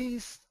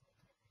least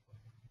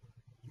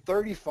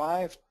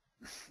 35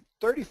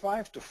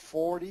 to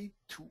 40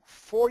 to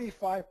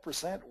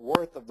 45%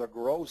 worth of the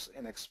gross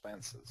in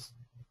expenses.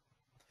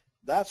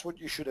 That's what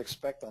you should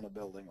expect on a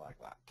building like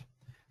that.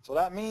 So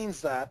that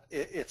means that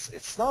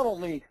it's not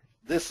only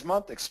this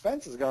month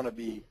expense is going to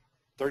be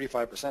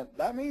 35%.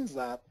 That means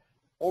that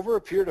over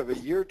a period of a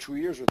year, 2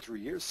 years, or 3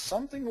 years,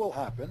 something will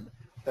happen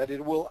that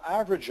it will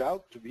average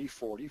out to be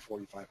 40,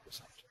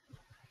 45%.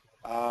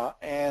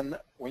 And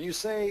when you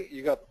say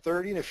you got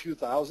 30 and a few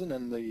thousand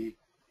and the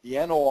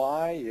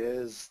NOI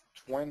is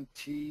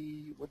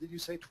 20, what did you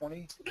say,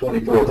 20?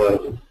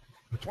 24,000.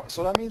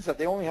 So that means that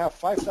they only have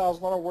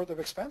 $5,000 worth of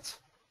expense?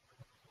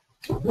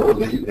 Well,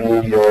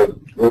 the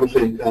gross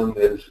income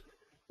is,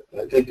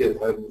 I think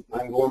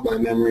I'm going by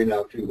memory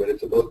now too, but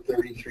it's about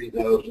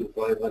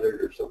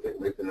 33,500 or something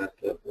like that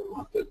per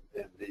month,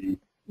 and the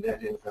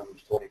net income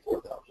is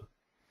 24,000.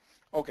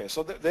 Okay,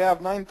 so they have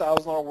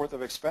 $9,000 worth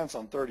of expense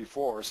on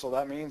 34, so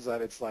that means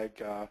that it's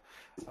like 30%.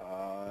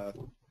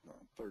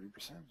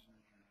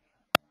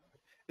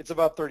 It's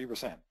about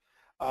 30%.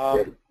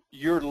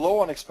 You're low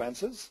on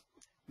expenses.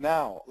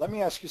 Now, let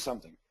me ask you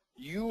something.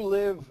 You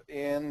live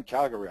in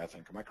Calgary, I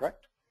think. Am I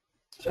correct?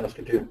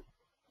 Saskatoon.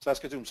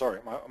 Saskatoon, sorry.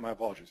 My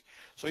apologies.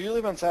 So you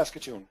live in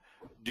Saskatoon.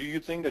 Do you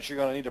think that you're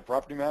going to need a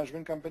property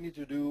management company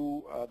to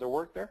do the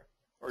work there?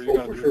 Or are you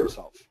going to do it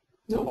yourself?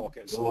 No.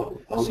 Okay,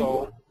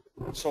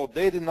 so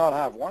they did not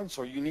have one,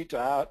 so you need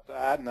to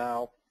add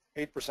now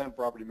 8%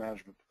 property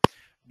management.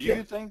 Do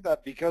you think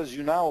that because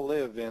you now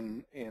live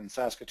in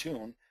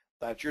Saskatoon,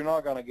 that you're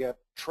not going to get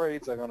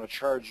trades that are going to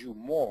charge you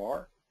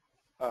more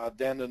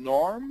than the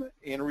norm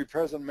in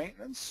repairs and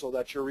maintenance, so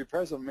that your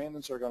repairs and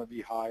maintenance are going to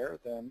be higher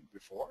than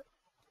before?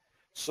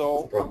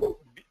 So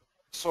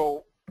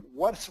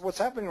what's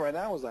happening right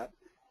now is that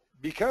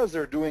because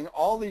they're doing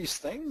all these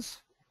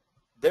things,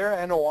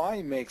 their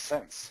NOI makes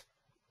sense.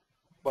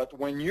 But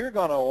when you're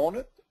going to own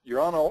it,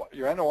 your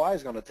NOI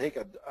is going to take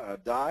a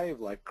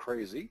dive like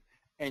crazy,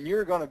 and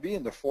you're going to be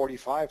in the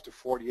 45 to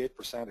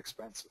 48%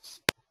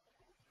 expenses.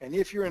 And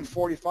if you're in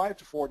 45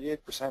 to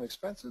 48%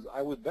 expenses,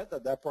 I would bet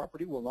that that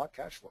property will not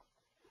cash flow.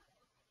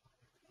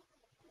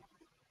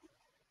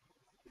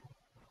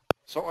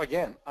 So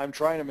again, I'm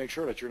trying to make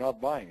sure that you're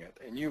not buying it,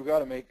 and you've got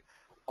to make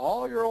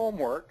all your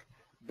homework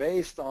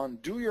based on,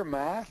 do your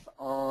math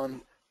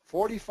on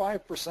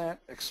 45%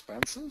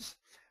 expenses,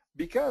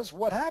 because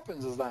what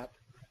happens is that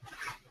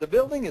the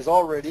building is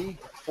already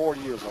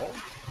 40 years old.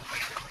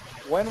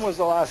 When was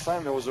the last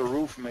time there was a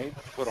roof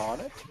put on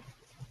it?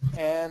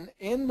 And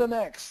in the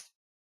next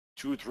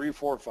 2, 3,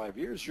 4, 5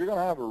 years, you're going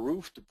to have a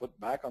roof to put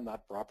back on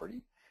that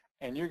property,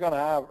 and you're going to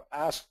have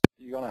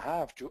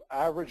to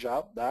average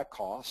out that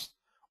cost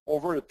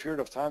over the period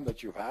of time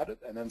that you've had it,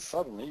 and then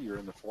suddenly you're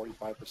in the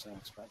 45%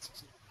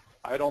 expenses.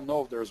 I don't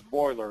know if there's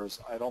boilers.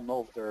 I don't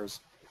know if there's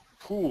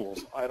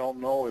pools. I don't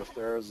know if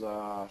there's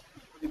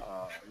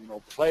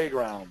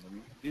playgrounds. I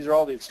mean, these are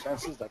all the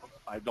expenses that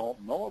I don't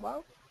know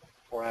about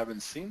or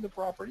haven't seen the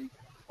property.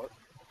 But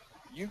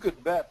you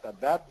could bet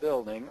that that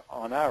building,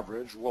 on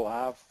average, will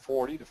have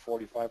 40 to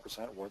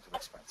 45% worth of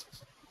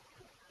expenses.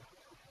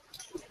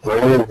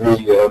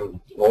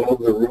 All of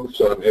the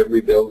roofs on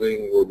every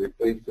building were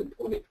replaced in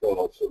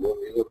 2012. So when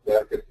we look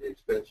back at the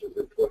expenses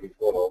in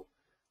 2012,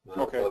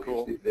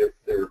 obviously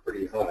they were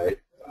pretty high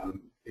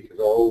because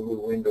all new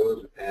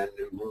windows and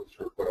new roofs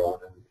were put on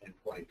in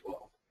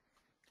 2012.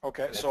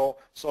 Okay, so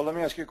let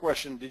me ask you a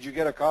question. Did you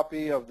get a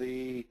copy of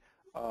the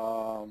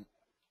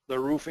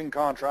roofing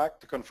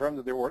contract to confirm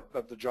that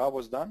that the job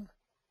was done?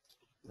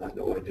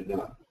 No, I did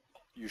not.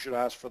 You should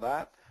ask for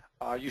that.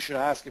 You should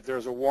ask if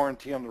there's a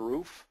warranty on the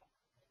roof.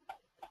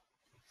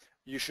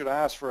 You should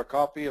ask for a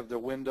copy of the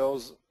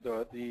windows,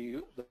 the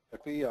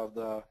copy of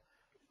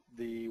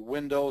the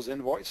windows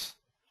invoice,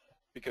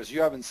 because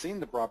you haven't seen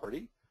the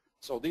property.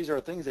 So these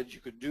are things that you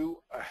could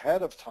do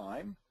ahead of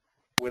time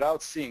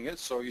without seeing it.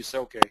 So you say,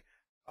 okay,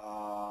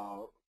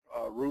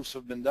 roofs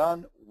have been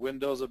done,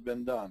 windows have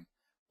been done.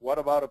 What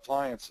about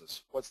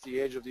appliances? What's the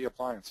age of the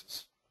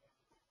appliances?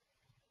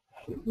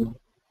 Mm-hmm.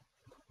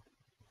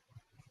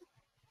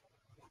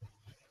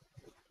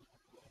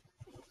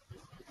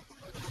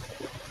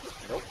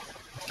 Nope.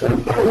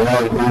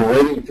 I'm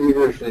writing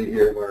feverishly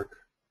here, Mark.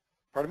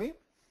 Pardon me?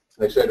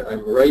 I said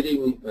I'm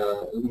writing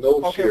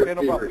notes here. Okay,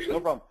 no problem. No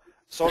problem.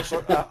 So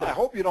I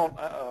hope you don't,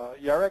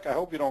 Yarek. I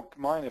hope you don't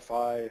mind if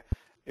I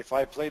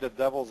play the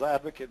devil's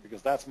advocate,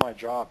 because that's my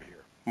job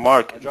here.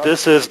 Mark,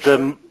 this is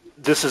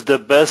the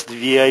best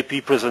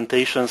VIP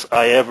presentations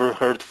I ever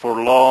heard for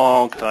a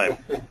long time.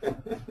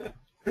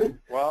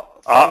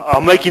 Well,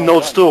 I'm making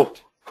notes too.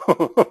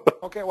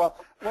 Okay, well,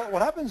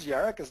 what happens,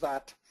 Yarek, is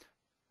that,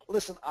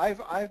 listen,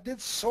 I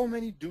did so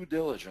many due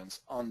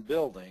diligence on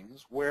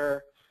buildings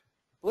where,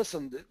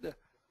 listen,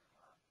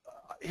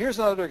 here's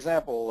another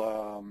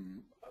example.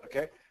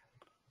 Okay,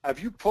 have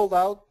you pulled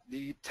out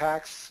the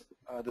tax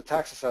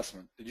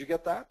assessment? Did you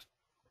get that?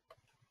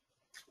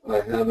 I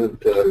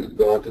haven't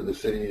gone to the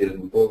city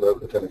and pulled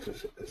out the tax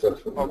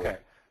assessment. Okay,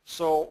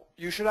 so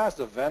you should ask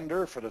the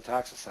vendor for the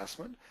tax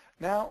assessment.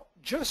 Now,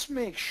 just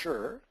make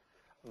sure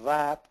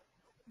that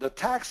the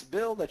tax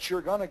bill that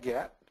you're going to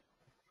get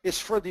is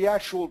for the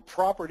actual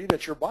property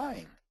that you're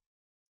buying.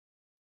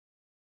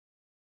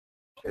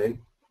 Okay.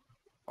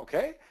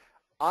 Okay?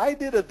 I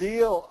did a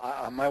deal,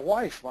 my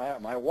wife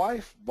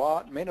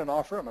made an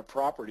offer on a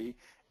property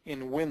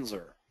in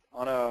Windsor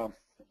on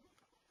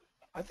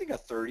I think a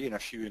 30 and a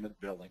few unit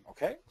building,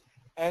 okay?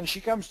 And she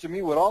comes to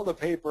me with all the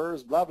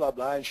papers, blah, blah,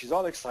 blah, and she's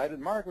all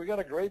excited. Mark, we got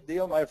a great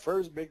deal, my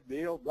first big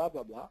deal, blah,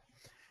 blah, blah.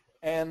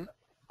 And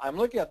I'm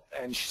looking at,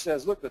 and she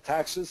says, look, the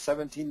tax is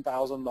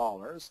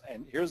 $17,000,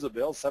 and here's the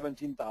bill,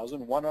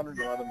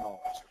 $17,111,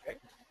 okay?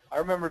 I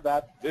remember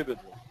that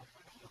vividly.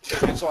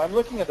 And so I'm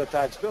looking at the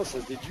tax bill,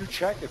 says, did you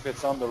check if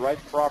it's on the right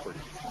property?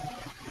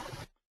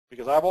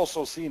 Because I've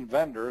also seen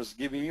vendors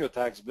giving you a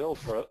tax bill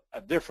for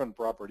a different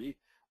property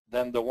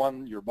than the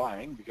one you're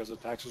buying because the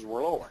taxes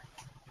were lower.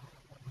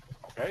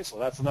 Okay, so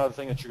that's another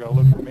thing that you got to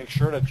look to make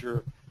sure that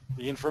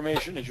the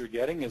information that you're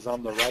getting is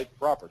on the right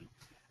property.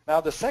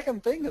 Now the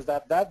second thing is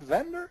that that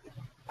vendor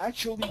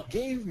actually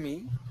gave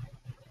me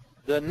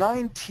the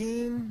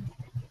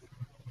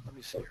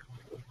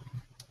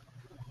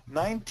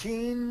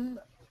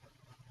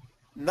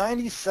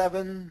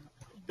 1997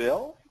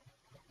 bill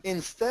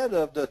instead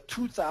of the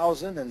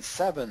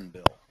 2007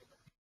 bill.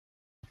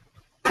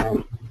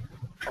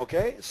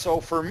 Okay, so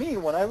for me,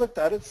 when I looked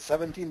at it,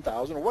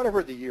 17,000 or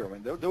whatever the year, I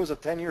mean, there was a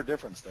 10-year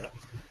difference there.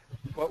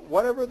 But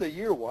whatever the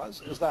year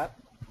was, is that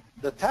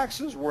the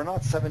taxes were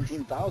not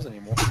 17,000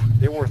 anymore;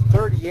 they were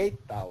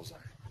 38,000.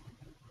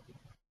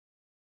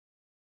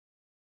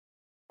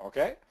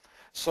 Okay,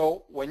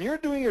 so when you're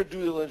doing your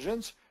due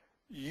diligence,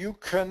 you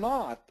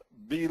cannot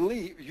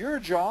believe. Your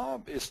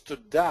job is to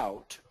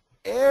doubt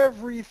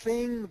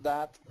everything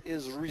that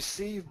is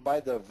received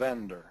by the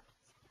vendor.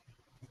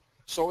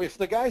 So if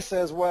the guy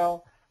says,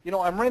 well, you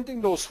know, I'm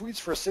renting those suites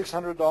for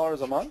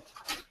 $600 a month,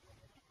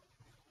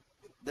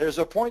 there's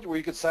a point where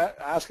you could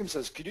ask him,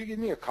 says, could you give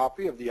me a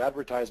copy of the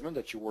advertisement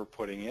that you were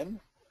putting in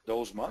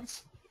those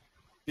months?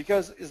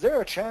 Because is there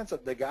a chance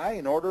that the guy,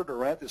 in order to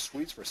rent his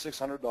suites for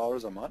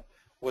 $600 a month,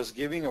 was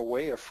giving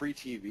away a free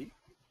TV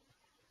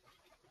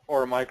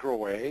or a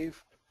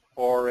microwave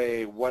or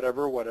a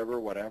whatever, whatever,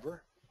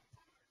 whatever?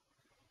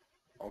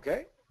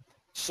 Okay?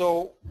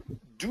 So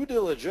due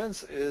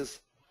diligence is,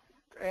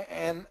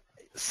 and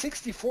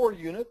 64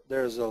 unit,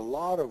 there's a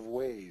lot of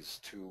ways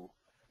to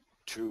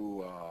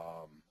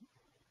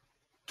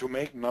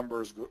make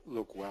numbers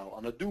look well.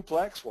 On a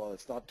duplex, well,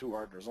 it's not too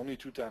hard. There's only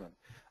 2 tenants.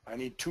 I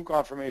need 2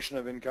 confirmation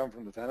of income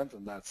from the tenant,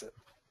 and that's it.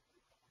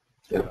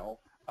 Yeah. You know,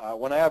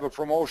 when I have a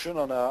promotion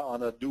on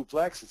a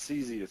duplex, it's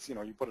easy. It's, you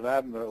know, you put an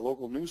ad in the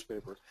local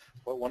newspaper.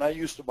 But when I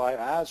used to buy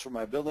ads for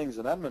my buildings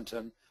in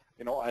Edmonton,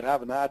 you know, I'd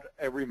have an ad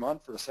every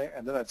month for the same,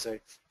 and then I'd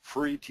say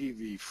free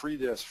TV, free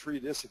this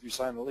if you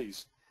sign the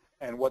lease.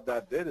 And what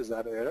that did is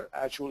that it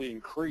actually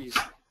increased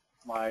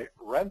my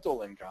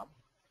rental income.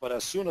 But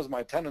as soon as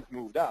my tenant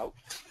moved out,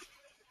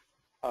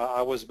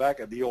 I was back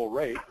at the old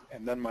rate,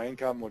 and then my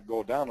income would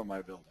go down on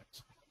my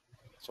buildings.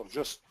 So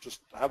just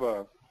have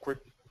a quick,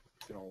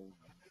 you know,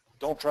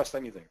 don't trust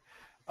anything.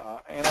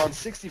 And on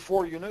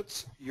 64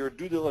 units, your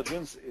due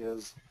diligence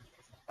is,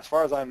 as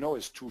far as I know,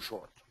 is too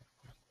short.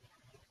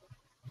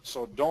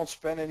 So don't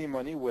spend any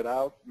money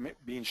without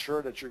being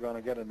sure that you're going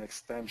to get an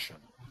extension.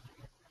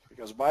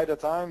 Because by the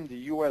time the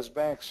U.S.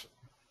 banks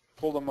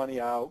pull the money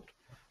out,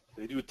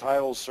 they do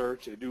title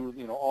search, they do,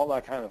 you know, all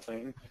that kind of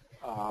thing,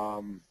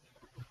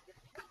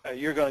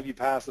 you're going to be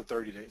past the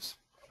 30 days.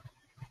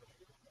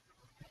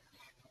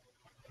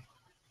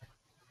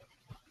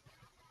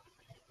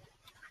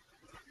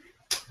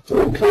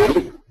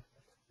 Okay.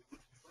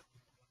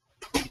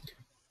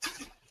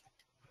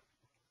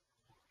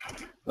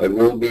 I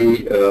will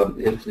be,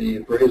 if the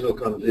appraisal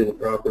comes in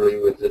properly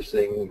with this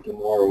thing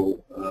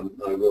tomorrow,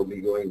 I will be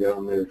going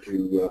down there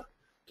to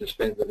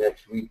spend the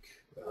next week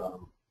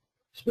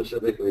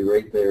specifically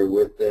right there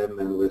with them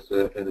and with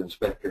an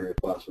inspector if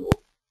possible.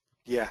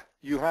 Yeah,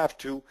 you have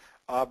to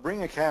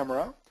bring a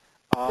camera,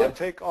 Yep.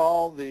 take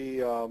all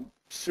the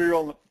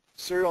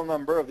serial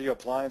number of the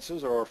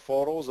appliances or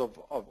photos of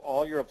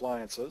all your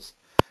appliances,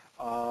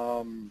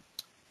 all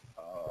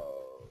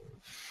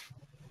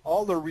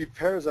the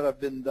repairs that have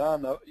been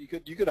done.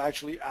 You could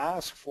actually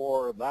ask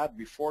for that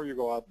before you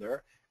go out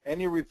there.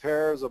 Any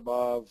repairs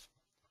above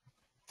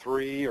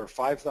 $3,000 or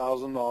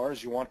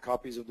 $5,000, you want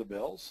copies of the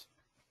bills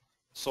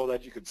so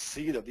that you could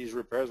see that these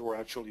repairs were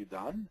actually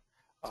done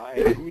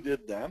and who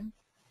did them.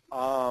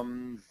 What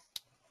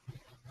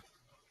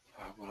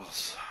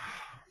else?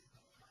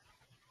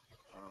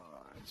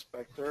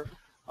 Inspector.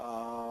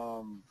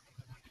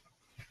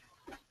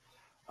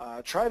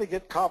 Try to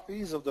get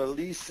copies of the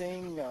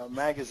leasing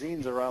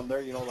magazines around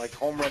there, you know, like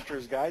Home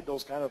Renter's Guide,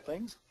 those kind of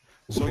things,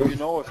 so you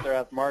know if they're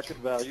at market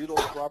value,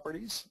 those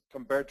properties,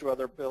 compared to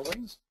other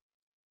buildings.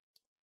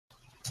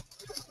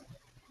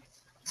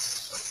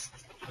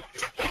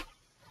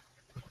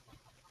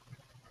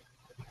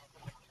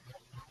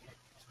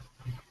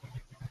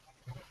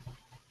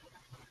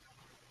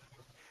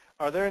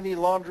 Are there any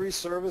laundry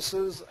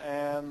services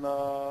and,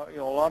 you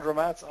know,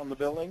 laundromats on the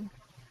building?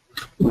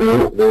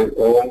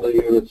 All the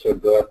units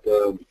have got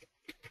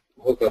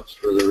hookups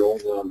for their own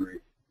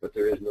laundry, but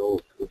there is no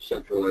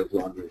centralized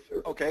laundry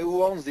service. Okay,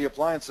 who owns the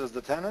appliances,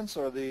 the tenants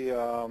or the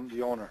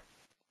owner?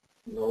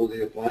 No,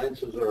 the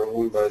appliances are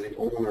owned by the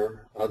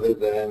owner, other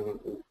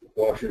than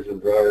washers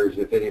and dryers.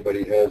 If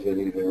anybody has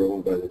any, they're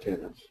owned by the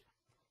tenants.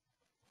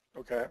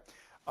 Okay.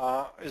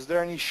 Is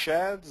there any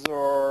sheds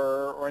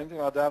or anything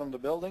like that in the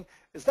building?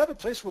 Is that a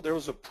place where there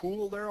was a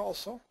pool there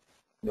also?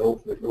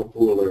 No, there's no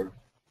pool there.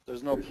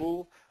 There's no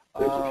pool?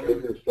 There's a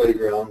children's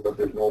playground, but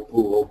there's no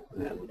pool.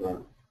 And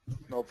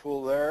no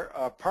pool there.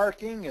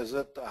 Parking,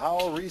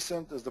 how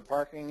recent is the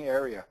parking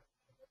area?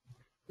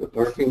 the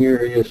parking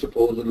area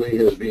supposedly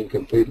has been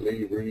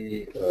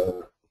completely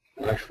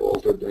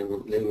asphalted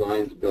and new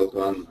lines built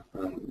on,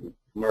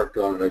 marked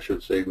on it, I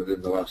should say,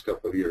 within the last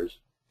couple of years.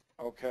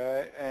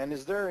 Okay, and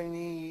is there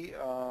any,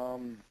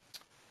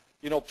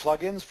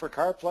 plug-ins for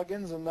car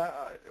plug-ins and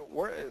that?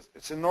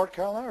 It's in North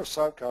Carolina or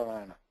South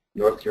Carolina?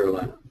 North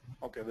Carolina.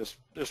 Okay,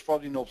 there's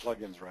probably no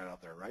plug-ins right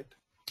out there, right?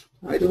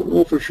 I don't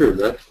know for sure.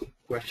 That's a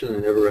question I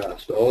never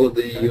asked. All of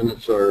the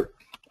units are,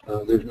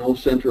 there's no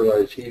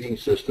centralized heating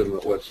system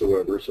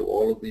whatsoever, so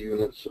all of the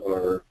units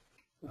are,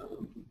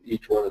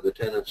 each one of the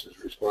tenants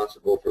is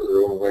responsible for their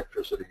own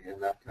electricity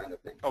and that kind of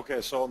thing. Okay,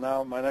 so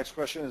now my next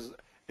question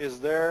is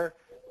there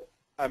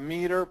a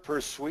meter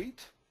per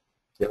suite?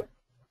 Yep.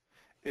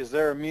 Is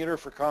there a meter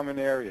for common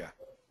area?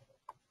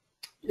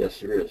 Yes,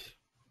 there is.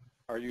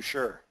 Are you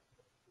sure?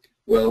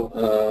 Well,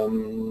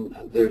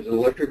 there's an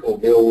electrical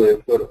bill. They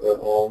put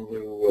all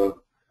new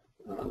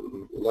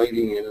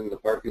lighting in the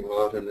parking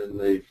lot and in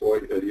the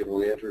foyer,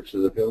 the entrance to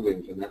the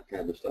buildings and that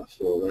kind of stuff.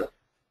 So that.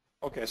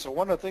 Okay, so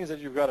one of the things that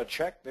you've got to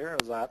check there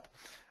is that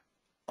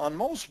on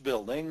most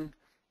building,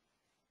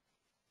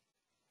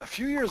 a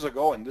few years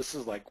ago, and this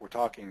is like we're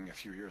talking a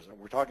few years,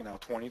 we're talking now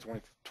 20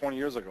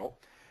 years ago,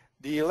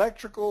 the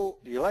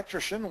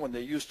electrician, when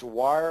they used to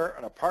wire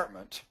an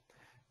apartment,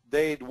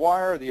 they'd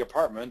wire the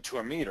apartment to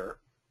a meter.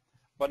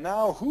 But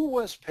now, who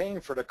was paying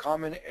for the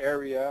common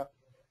area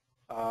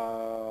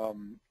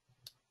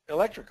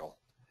electrical?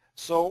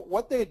 So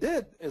what they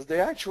did is they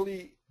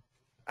actually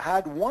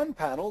had one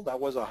panel that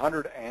was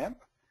 100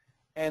 amp,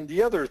 and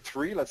the other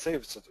three, let's say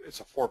it's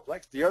a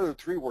fourplex, the other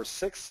three were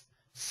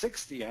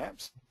 60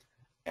 amps.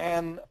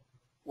 And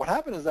what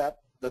happened is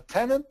that the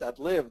tenant that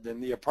lived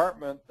in the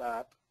apartment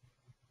that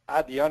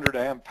had the 100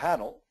 amp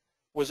panel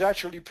was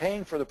actually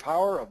paying for the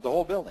power of the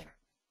whole building.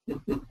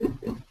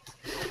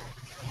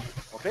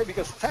 Okay,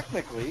 because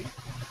technically,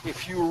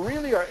 if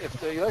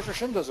the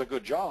electrician does a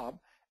good job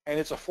and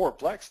it's a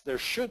fourplex, there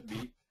should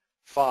be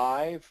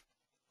 5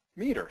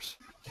 meters.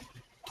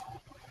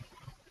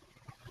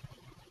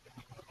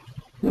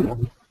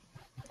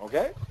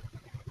 Okay,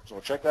 so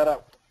check that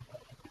out.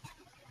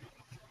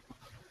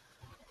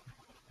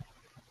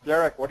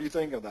 Derek, what do you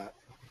think of that?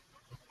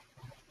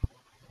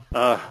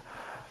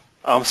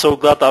 I'm so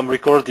glad I'm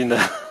recording.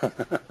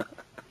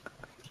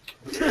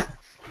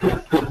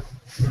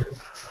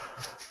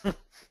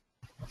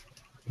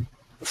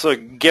 So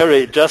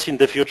Gary, just in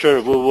the future,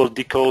 we will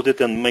decode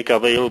it and make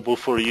available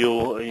for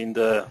you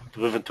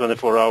within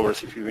 24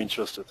 hours if you're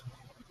interested.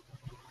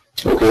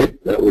 Okay,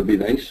 that would be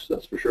nice.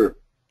 That's for sure.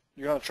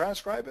 You're going to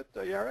transcribe it,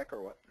 Yarek,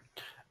 or what?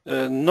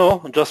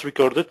 No, just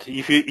record it.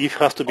 If it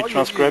has to be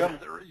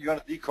transcribed. You're going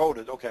to decode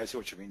it. Okay, I see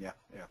what you mean.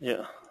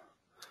 Yeah.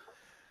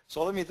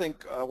 So let me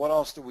think. What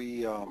else should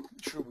we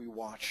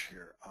watch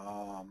here?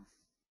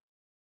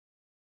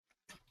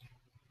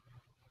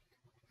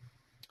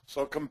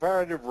 So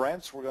comparative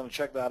rents, we're going to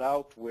check that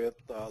out with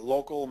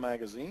local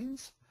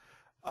magazines.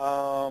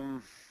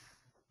 What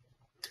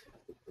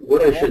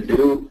I should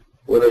do,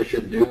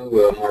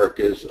 Mark,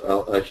 is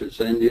I should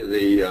send you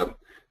the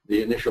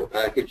initial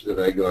package that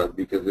I got,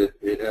 because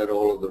it had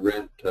all of the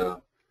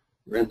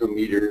rental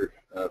meter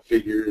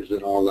figures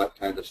and all that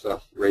kind of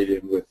stuff right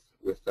in with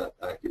that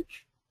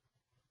package.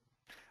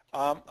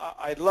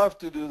 I'd love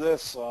to do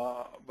this,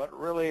 but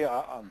really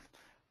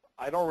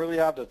I don't really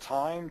have the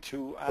time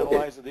to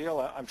analyze the deal.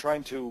 I'm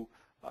trying to,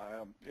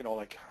 I'm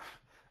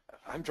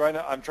trying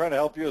to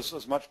help you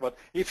as much. But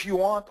if you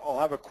want, I'll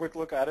have a quick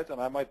look at it,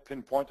 and I might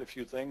pinpoint a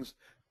few things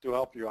to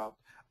help you out.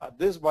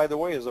 This, by the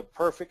way, is a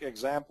perfect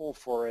example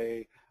for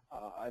an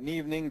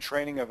evening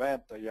training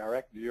event.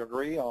 Yarek, do you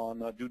agree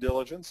on due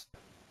diligence?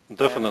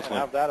 Definitely. And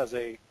have that as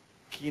a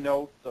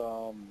keynote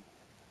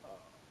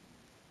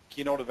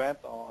event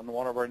on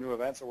one of our new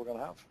events that we're going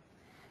to have.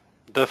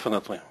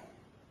 Definitely.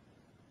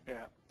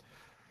 Yeah.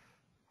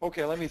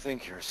 Okay, let me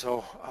think here.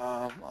 So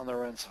on the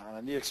rent side,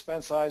 on the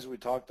expense side, we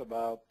talked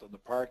about the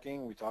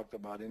parking, we talked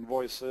about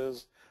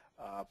invoices,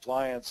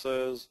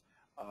 appliances,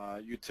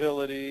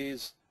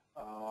 utilities,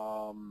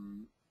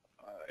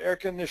 air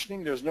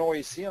conditioning. There's no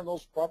AC on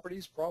those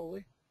properties,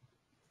 probably.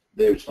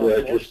 There's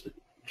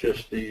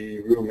just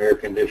the room air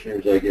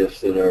conditioners, I guess,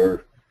 that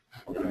are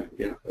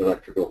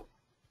electrical.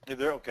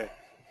 Okay.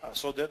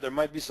 So there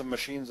might be some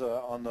machines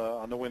on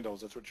the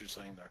windows. That's what you're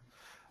saying there.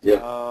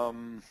 Yeah.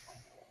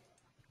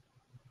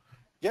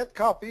 Get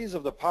copies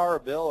of the power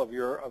bill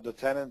of the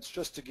tenants,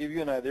 just to give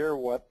you an idea of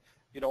what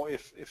you know,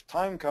 if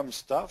time comes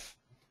stuff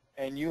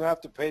and you have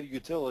to pay the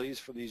utilities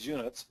for these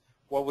units,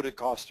 what would it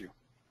cost you?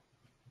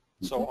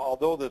 So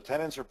although the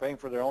tenants are paying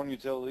for their own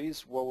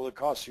utilities, what will it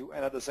cost you?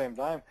 And at the same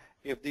time,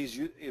 if these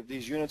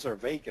units are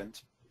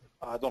vacant,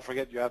 don't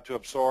forget you have to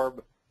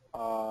absorb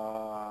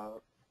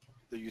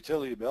the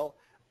utility bill.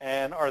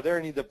 And are there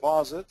any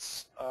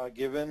deposits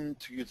given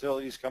to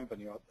utilities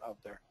company out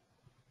there?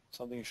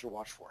 Something you should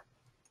watch for.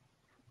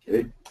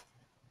 Okay.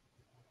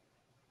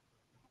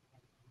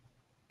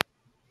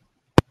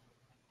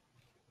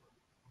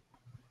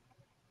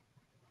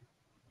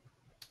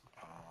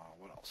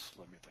 What else?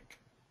 Let me think.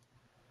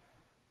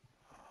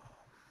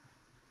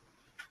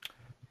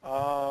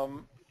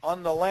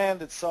 On the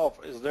land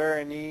itself, is there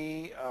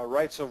any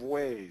rights of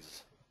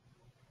ways?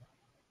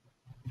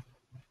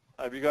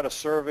 Have you got a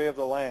survey of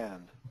the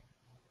land?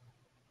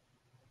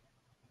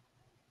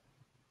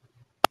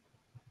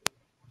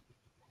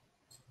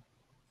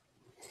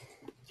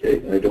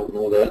 Okay, I don't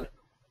know that.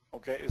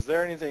 Okay, is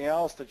there anything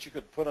else that you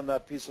could put on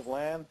that piece of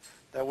land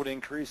that would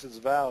increase its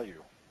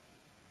value?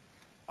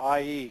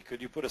 i.e., could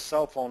you put a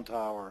cell phone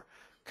tower?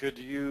 Could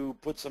you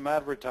put some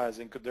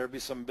advertising? Could there be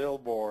some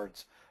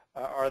billboards?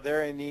 Are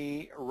there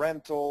any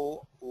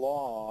rental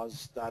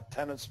laws that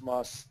tenants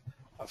must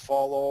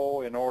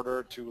follow in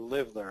order to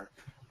live there?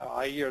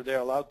 I.e., are they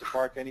allowed to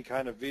park any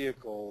kind of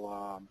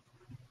vehicle?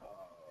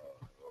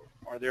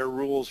 Are there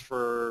rules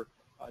for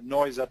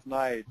noise at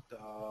night?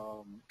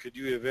 Could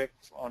you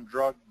evict on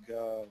drug,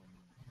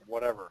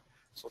 whatever?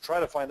 So try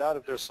to find out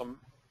if there's some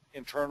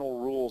internal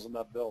rules in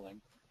that building.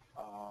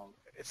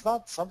 It's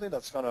not something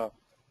that's going to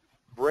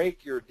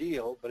break your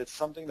deal, but it's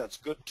something that's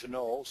good to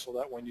know so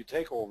that when you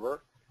take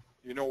over,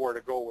 you know where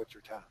to go with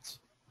your tenants.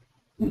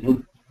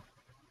 Mm-hmm.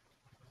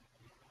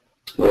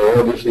 Well,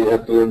 obviously you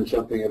have to learn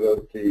something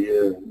about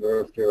the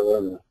North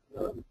Carolina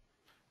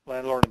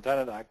Landlord and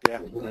Tenant Act, yeah.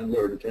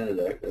 Landlord and Tenant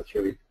Act, that's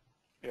right.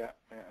 Yeah.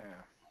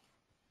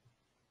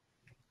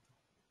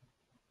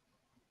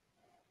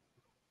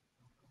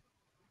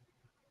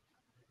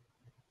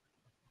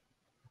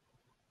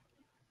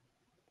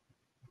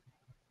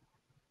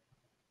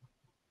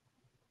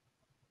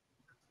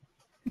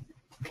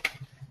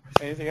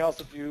 Anything else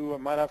that you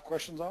might have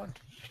questions on?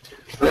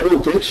 I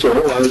don't think so.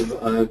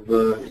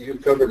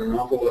 You've covered an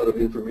awful lot of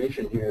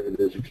information here that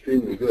is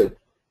extremely good.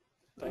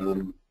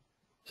 Some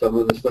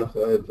of the stuff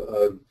I've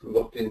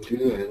looked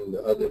into, and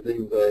other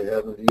things I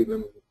haven't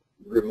even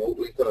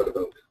remotely thought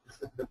about.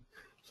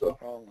 So.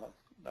 Well,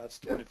 that's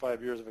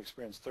 25 years of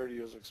experience, 30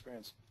 years of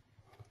experience.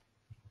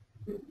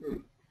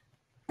 Mm-hmm.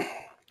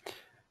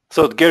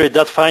 So Gary,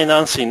 that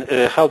financing,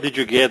 how did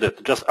you get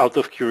it? Just out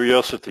of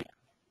curiosity.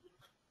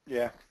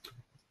 Yeah.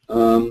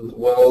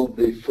 Well,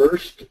 the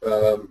first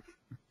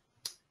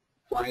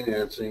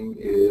financing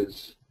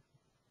is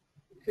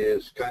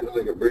kind of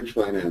like a bridge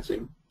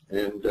financing,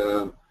 and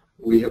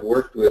we have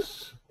worked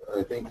with,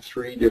 I think,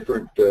 3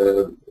 different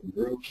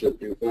groups that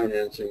do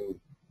financing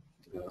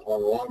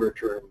on longer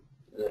term,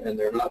 and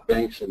they're not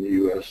banks in the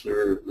U.S.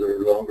 They're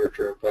longer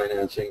term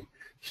financing,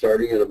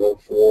 starting at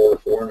about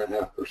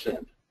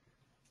 4.5%.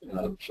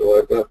 So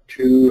I've got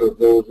 2 of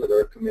those that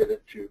are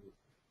committed to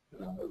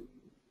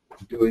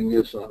doing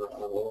this on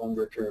a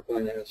longer term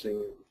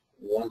financing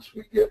once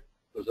we get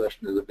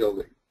possession of the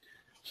building.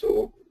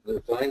 So the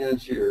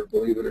financier,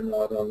 believe it or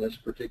not, on this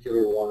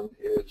particular one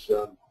is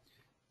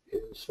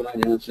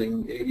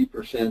financing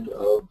 80%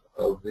 of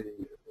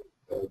the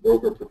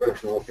broker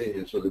professional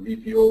opinion. So the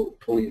BPO,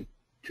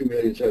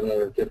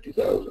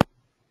 $22,750,000.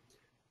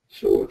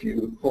 So if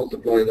you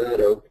multiply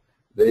that out,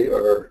 they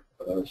are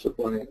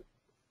supplying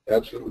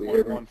absolutely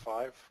every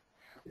 1.15.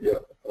 Yeah,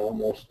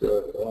 almost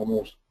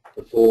the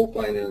full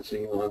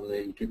financing on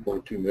the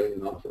 $2.2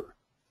 million offer.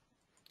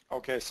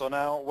 Okay, so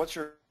now what's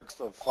your next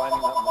of finding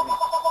that money?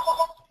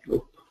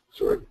 Oh,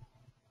 sorry.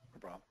 No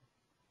problem.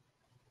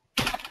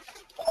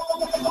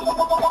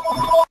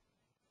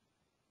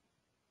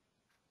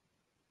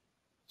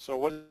 So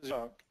what is,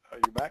 are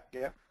you back?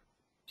 Yeah.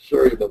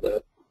 Sorry about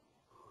that.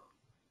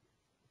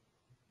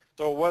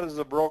 So what is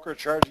the broker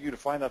charging you to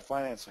find that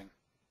financing?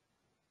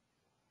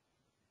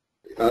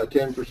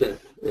 10%.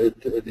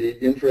 The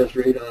interest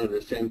rate on it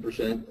is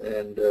 10%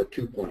 and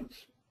 2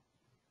 points.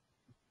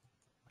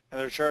 And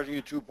they're charging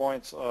you 2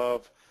 points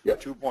of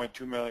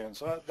 2.2 million.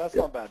 So that's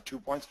not bad. 2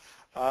 points.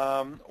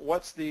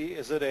 What's the?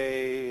 Is it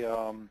a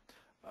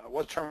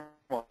what term?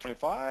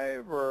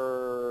 25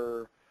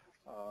 or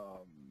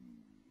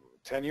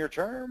 10-year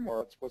term,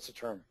 or what's the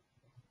term?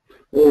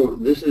 Well,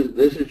 this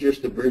is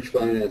just the bridge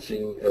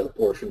financing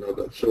portion of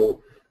it.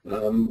 So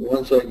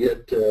once I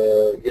get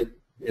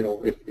you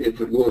know, if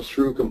it goes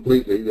through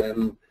completely,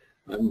 then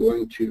I'm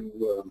going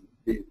to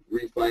be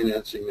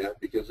refinancing that,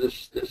 because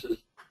this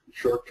is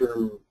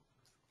short-term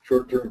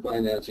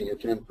financing at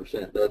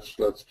 10%.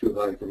 That's too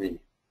high for me.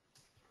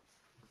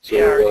 So,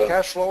 yeah, are you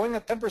cash flowing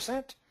at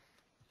 10%?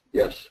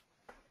 Yes.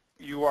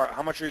 You are.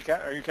 How much are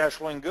you cash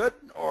flowing? Good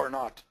or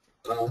not?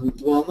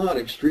 Well, not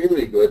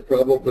extremely good.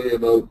 Probably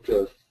about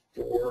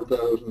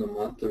 $4,000 a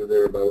month or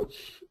thereabouts.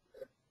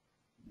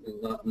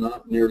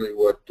 Not nearly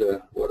what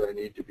I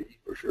need to be,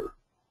 for sure.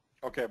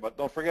 Okay, but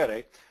don't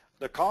forget,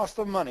 the cost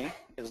of money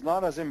is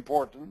not as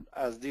important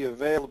as the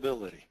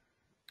availability.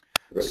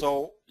 Right.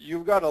 So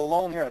you've got a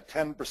loan here at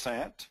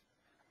 10%.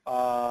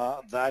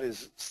 That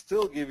is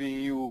still giving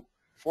you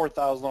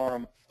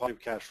 $4,000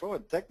 positive cash flow,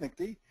 and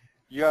technically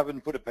you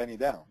haven't put a penny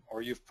down,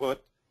 or you've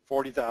put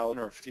 40,000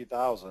 or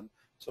 50,000.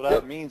 So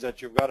that means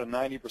that you've got a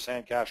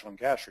 90% cash on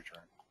cash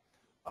return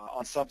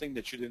on something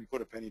that you didn't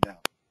put a penny down.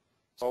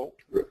 So,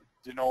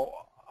 you know,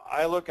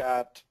 I look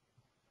at,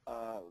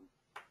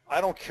 I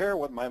don't care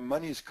what my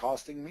money is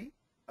costing me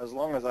as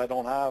long as I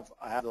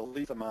have the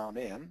least amount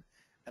in,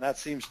 and that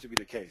seems to be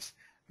the case.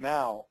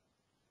 Now,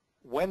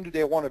 when do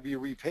they want to be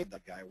repaid,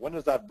 that guy? When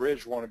does that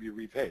bridge want to be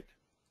repaid?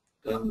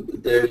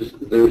 There's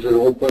an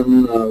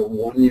open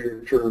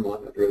 1-year term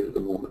on it right at the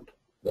moment.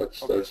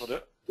 Okay,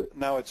 so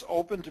now it's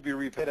open to be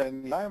repaid at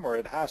any time, or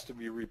it has to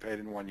be repaid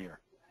in 1 year?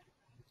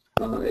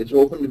 It's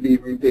open to be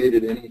repaid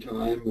at any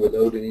time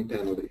without any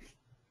penalty.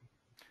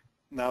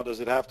 Now, does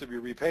it have to be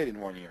repaid in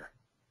 1 year?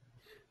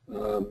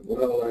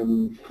 Well,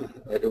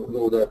 I don't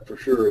know that for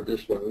sure at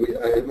this one.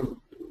 I haven't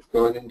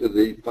gone into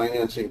the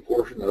financing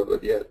portion of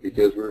it yet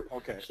because we're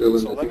still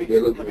in the due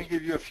diligence. Let me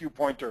give you a few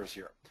pointers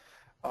here.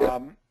 Yeah.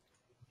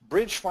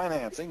 Bridge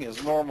financing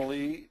is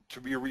normally to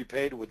be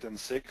repaid within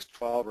 6,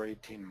 12, or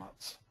 18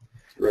 months.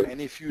 Right.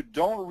 And if you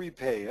don't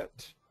repay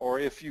it, or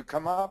if you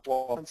come up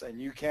 12 months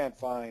and you can't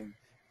find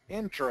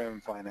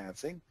interim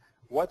financing,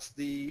 what's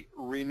the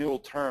renewal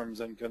terms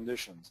and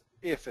conditions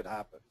if it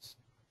happens?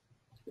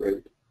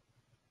 Right.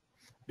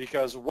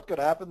 Because what could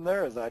happen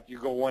there is that you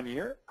go 1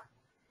 year,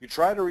 you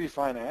try to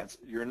refinance,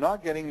 you're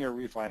not getting your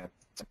refinance,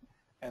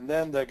 and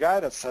then the guy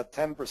that's at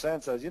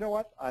 10% says, you know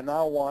what, I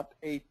now want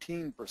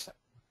 18%.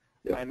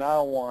 Yeah. I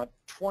now want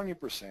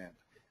 20%.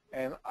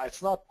 And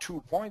it's not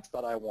 2 points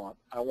that I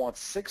want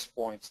 6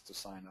 points to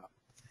sign up.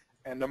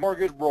 And the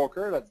mortgage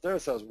broker that there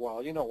says,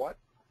 well, you know what,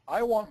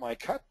 I want my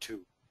cut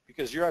too,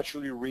 because you're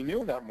actually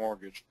renewing that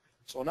mortgage.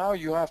 So now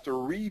you have to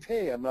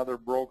repay another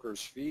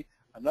broker's fee,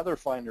 another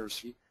finder's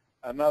fee,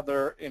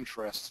 another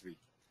interest fee.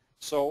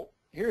 So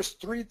here's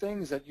 3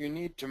 things that you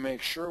need to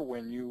make sure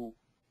when you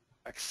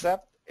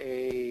accept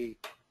a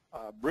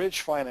bridge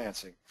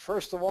financing.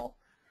 First of all,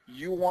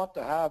 you want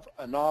to have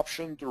an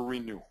option to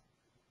renew,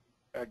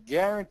 a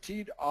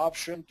guaranteed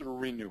option to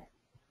renew.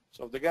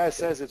 So if the guy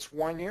says it's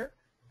 1 year,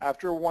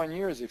 after 1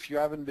 year, if you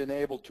haven't been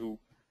able to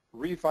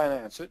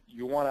refinance it,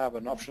 you want to have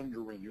an option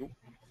to renew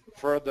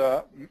for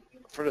the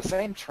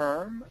same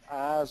term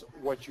as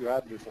what you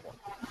had before.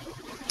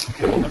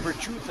 Number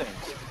 2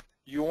 things,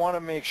 you want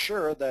to make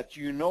sure that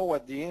you know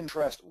what the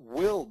interest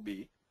will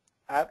be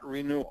at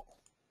renewal.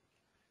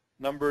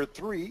 Number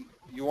 3,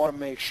 you want to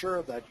make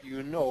sure that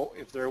you know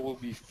if there will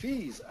be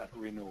fees at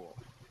renewal.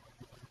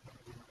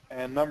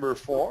 And number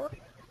 4,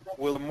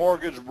 will the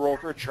mortgage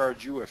broker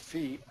charge you a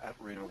fee at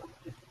renewal?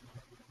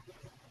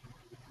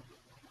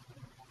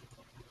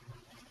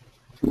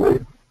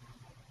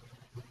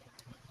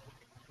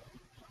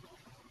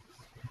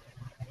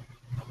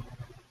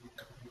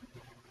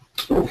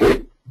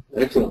 Okay,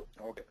 excellent.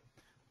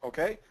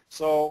 Okay,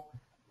 so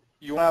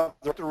you want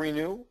to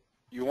renew,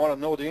 you want to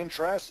know the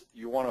interest,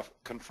 you want to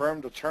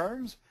confirm the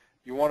terms,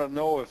 you want to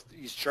know if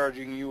he's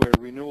charging you a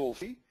renewal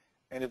fee,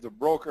 and if the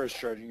broker is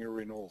charging you a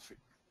renewal fee.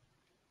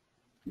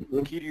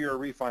 Key to your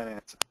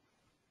refinancing.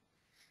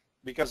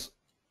 Because,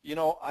 you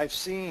know, I've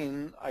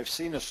seen a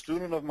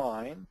student of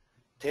mine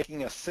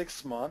taking a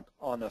 6-month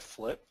on a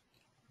flip,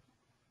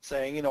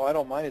 saying, you know, I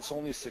don't mind, it's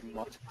only 6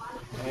 months.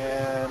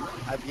 And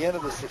at the end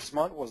of the 6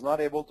 months was not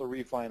able to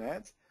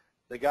refinance.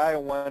 The guy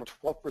went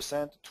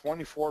 12% to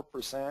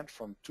 24%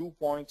 from 2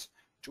 points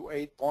to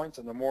 8 points,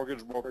 and the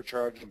mortgage broker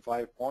charged him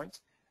 5 points.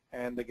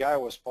 And the guy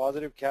was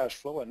positive cash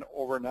flow, and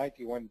overnight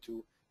he went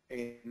to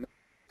I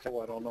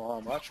don't know how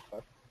much,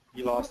 but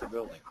he lost the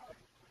building.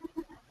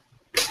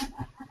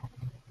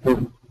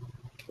 Okay.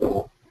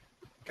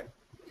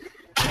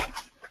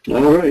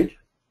 All right.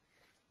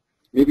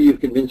 Maybe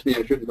you've convinced me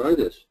I shouldn't buy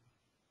this.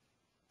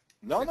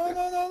 No.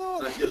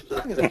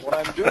 What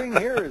I'm doing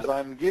here is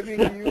I'm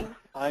giving you,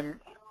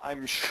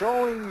 I'm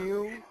showing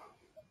you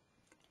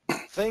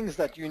things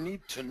that you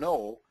need to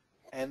know,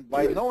 and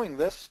by knowing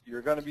this,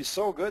 you're going to be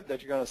so good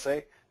that you're going to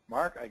say,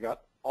 Mark, I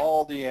got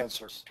all the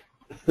answers.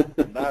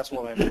 And that's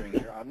what I'm doing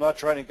here. I'm not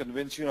trying to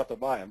convince you not to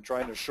buy. I'm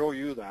trying to show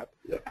you that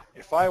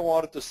if I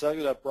wanted to sell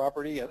you that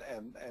property,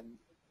 and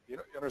you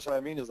know, you understand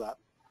what I mean, is that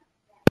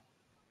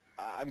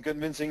I'm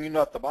convincing you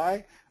not to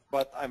buy,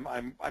 but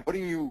I'm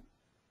putting you,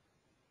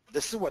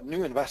 this is what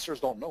new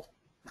investors don't know.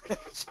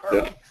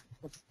 Sorry. Yeah.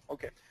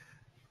 Okay.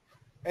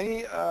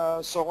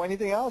 So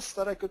anything else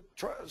that I could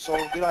try? So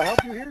did I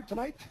help you here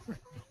tonight?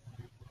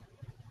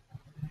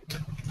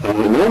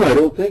 No, I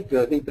don't think.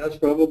 I think that's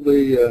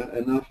probably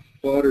enough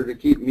fodder to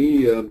keep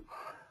me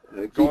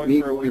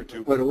going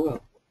for quite a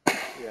while.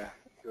 Yeah,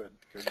 good.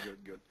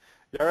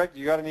 Derek,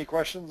 you got any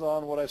questions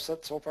on what I've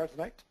said so far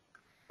tonight?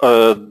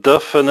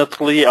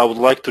 Definitely. I would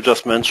like to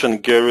just mention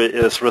Gary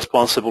is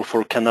responsible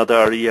for Canada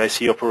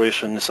REIC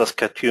operation in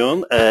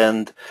Saskatoon,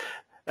 and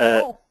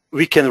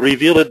we can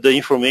reveal it, the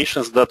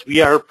information that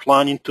we are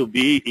planning to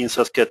be in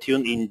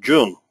Saskatoon in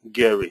June,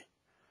 Gary.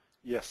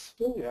 Yes.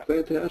 Oh, Yeah.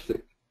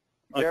 fantastic.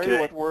 Gary,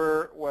 Okay.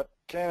 what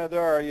Canada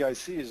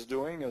REIC is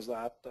doing is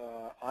that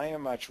I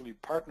am actually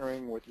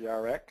partnering with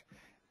Yarek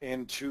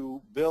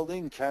into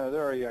building Canada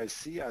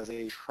REIC as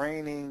a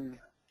training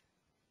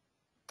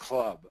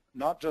club,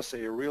 not just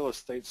a real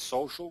estate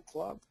social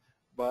club,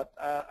 but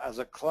as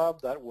a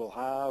club that will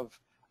have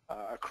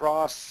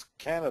across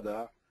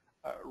Canada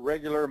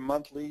regular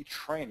monthly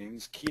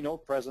trainings,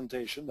 keynote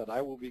presentation that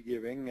I will be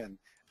giving, and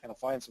I'll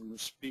find some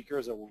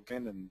speakers that will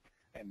come in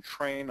and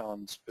train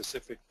on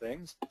specific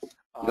things.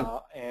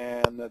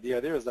 And the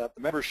idea is that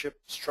the membership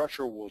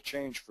structure will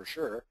change for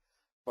sure,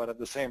 but at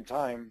the same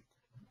time,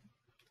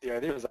 the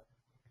idea is that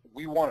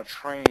we want to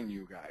train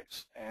you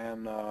guys,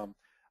 and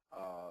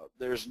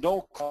there's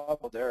no club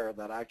out there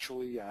that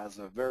actually has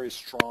a very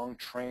strong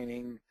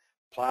training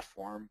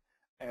platform.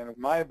 And with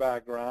my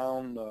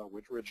background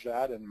with Rich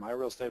Dad and my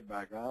real estate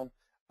background,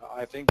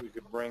 I think we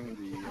could bring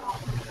the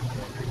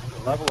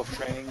level of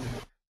training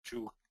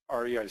to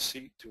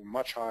REIC to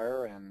much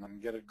higher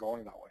and get it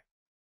going that way.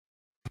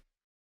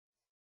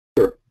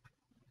 Sure.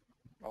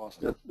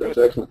 Awesome. That's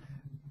excellent.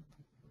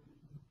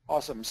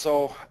 Awesome.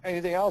 So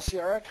anything else,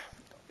 Yarek?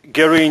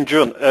 Gary and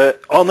June,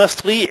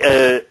 honestly,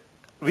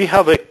 we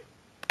have a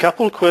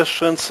couple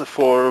questions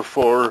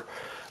for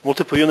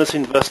multiple units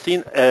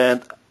investing,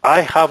 and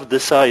I have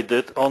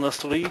decided,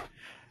 honestly,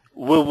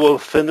 we will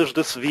finish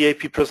this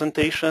VIP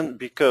presentation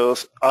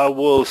because I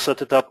will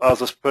set it up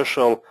as a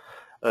special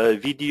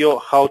video,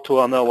 how to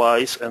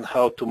analyze and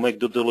how to make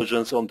due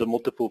diligence on the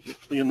multiple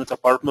unit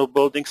apartment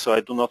building, so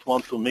I do not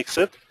want to mix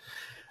it.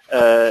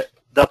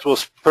 That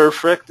was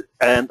perfect,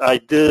 and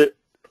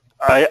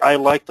I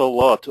liked a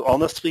lot.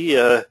 Honestly,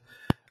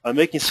 I'm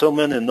making so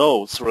many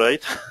notes,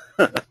 right?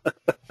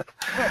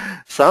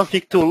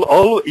 Something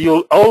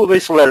you'll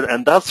always learn,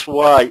 and that's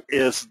why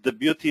is the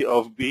beauty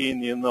of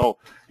being,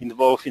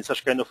 involved in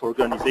such kind of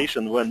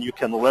organization, when you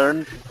can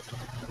learn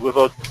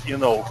without,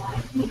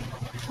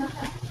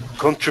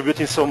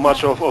 contributing so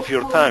much of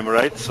your time,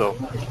 right? So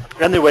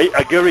anyway,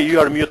 Gary, you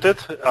are muted.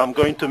 I'm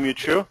going to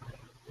mute you.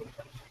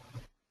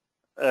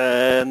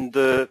 And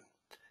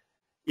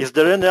is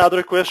there any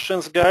other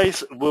questions,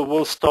 guys? We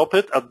will stop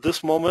it at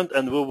this moment,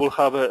 and we will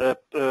have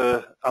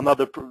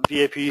another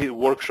VIP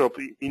workshop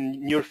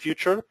in near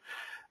future.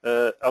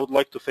 I would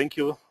like to thank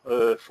you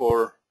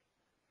for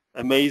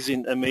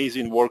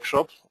amazing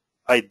workshop.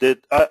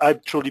 I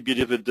truly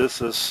believe that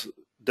this is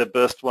the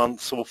best one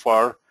so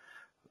far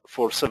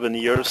for 7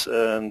 years,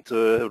 and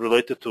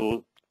related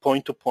to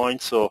point.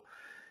 So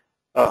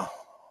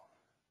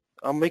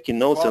I'm making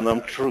notes, and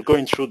I'm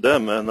going through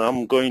them, and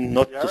I'm going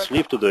not to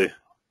sleep today.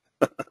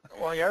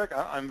 Well, Eric,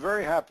 I'm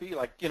very happy.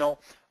 Like,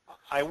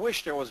 I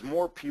wish there was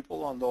more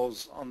people on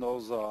those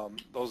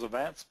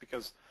events,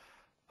 because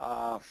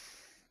I'm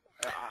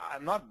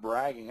not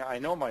bragging. I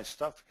know my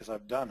stuff because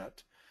I've done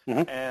it,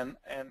 and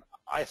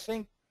I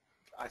think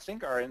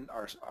our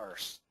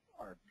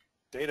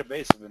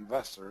database of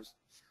investors,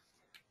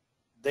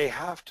 they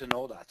have to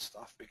know that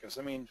stuff, because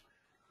I mean,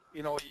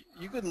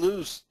 you could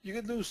lose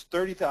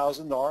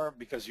 $30,000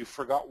 because you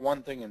forgot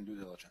one thing in due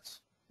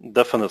diligence.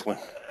 Definitely.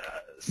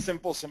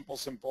 Simple.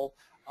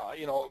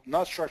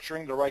 Not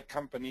structuring the right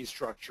company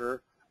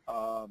structure,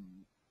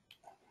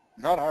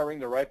 not hiring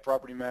the right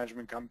property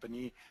management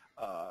company,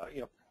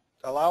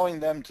 allowing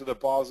them to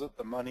deposit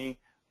the money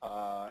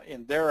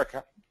in their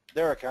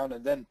account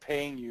and then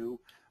paying you.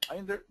 I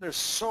mean, there's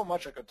so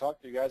much I could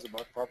talk to you guys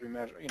about property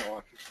management.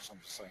 I'm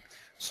just saying.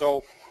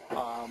 So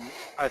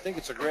I think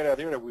it's a great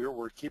idea that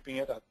we're keeping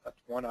it at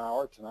 1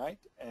 hour tonight,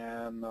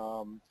 and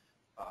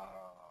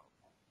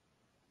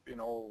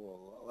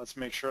let's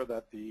make sure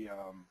that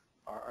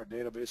our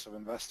database of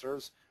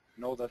investors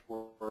know that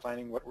we're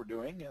planning what we're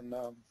doing, and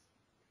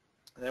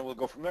then we'll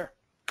go from there.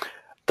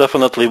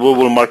 Definitely, we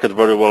will market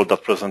very well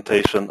that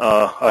presentation.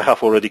 I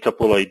have already a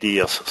couple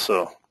ideas,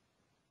 so.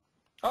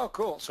 Oh,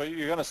 cool. So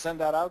you're going to send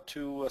that out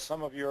to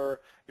some of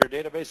your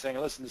database saying,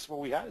 listen, this is what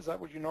we have? Is that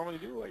what you normally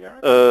do,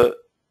 Aaron?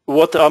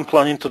 What I'm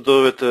planning to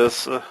do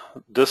is,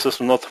 this is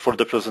not for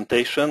the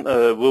presentation.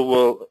 We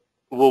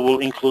will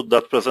include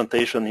that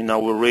presentation in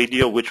our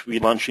radio, which we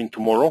launching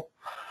tomorrow.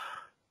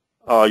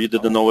 You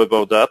didn't know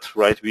about that,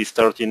 right? We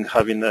started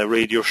having a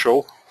radio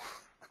show.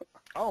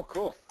 Oh,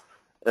 cool.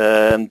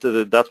 And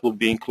that will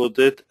be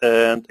included.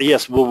 And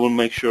yes, we will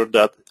make sure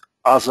that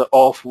as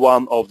of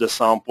one of the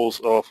samples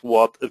of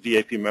what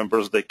VIP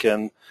members they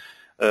can,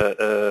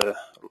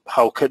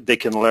 they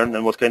can learn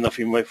and what kind of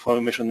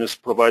information is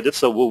provided.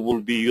 So we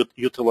will be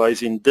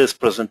utilizing this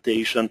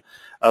presentation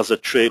as a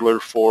trailer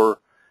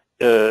for,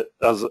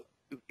 as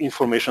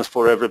information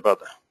for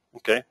everybody.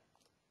 Okay.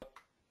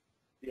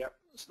 Yeah,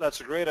 so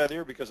that's a great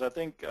idea, because I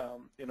think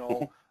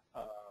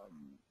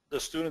the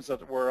students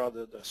that were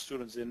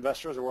the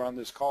investors that were on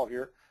this call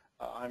here,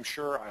 I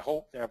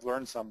hope they have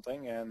learned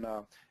something, and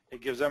it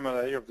gives them an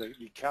idea of the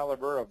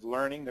caliber of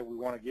learning that we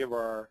want to give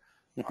our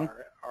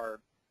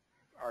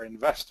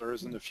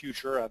investors in the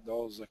future at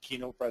those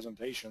keynote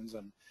presentations,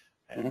 and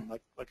And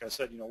like I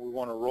said, we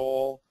want to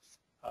roll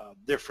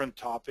different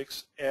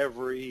topics at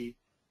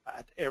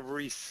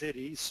every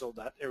city so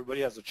that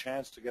everybody has a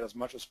chance to get as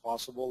much as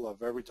possible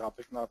of every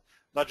topic, not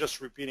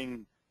just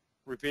repeating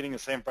the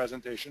same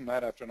presentation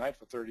night after night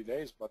for 30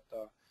 days, but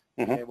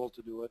being able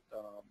to do it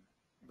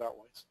that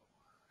way. So,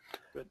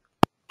 good.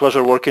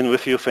 Pleasure working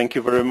with you. Thank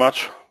you very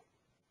much.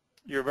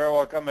 You're very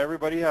welcome.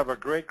 Everybody have a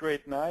great,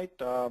 great night.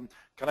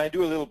 Can I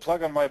do a little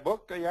plug on my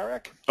book,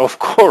 Jarek? Of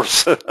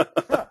course.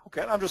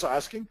 Okay, I'm just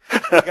asking.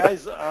 Hey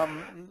guys,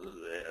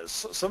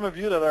 some of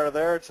you that are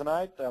there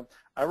tonight,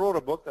 I wrote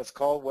a book that's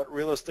called What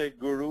Real Estate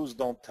Gurus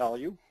Don't Tell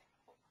You,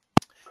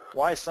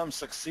 Why Some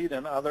Succeed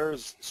and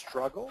Others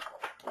Struggle.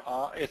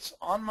 It's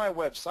on my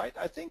website.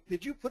 I think,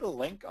 did you put a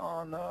link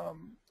on,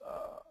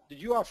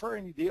 did you offer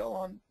any deal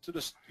on to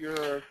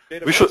your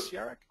database,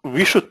 Jarek?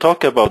 We should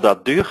talk about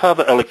that. Do you have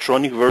an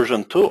electronic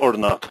version too or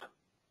not?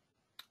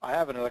 I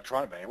have an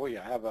electronic, well,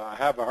 yeah, I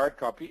have a hard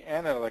copy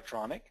and an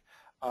electronic.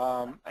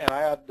 And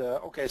I had,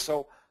 okay,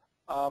 so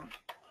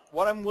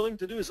what I'm willing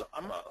to do is,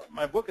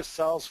 my book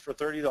sells for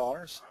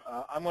 $30.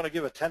 I'm going to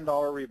give a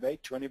 $10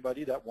 rebate to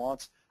anybody that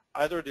wants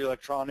either the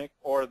electronic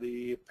or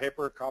the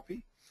paper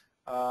copy.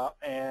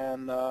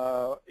 And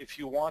if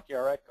you want,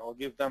 Jarek, I'll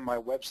give them my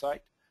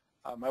website.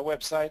 My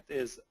website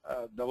is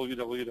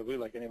www,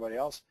 like anybody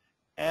else,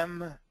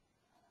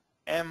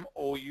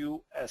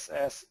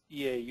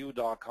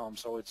 moussseau.com.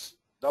 So it's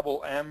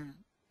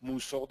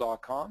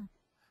moussseau.com.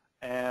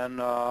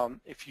 And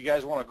if you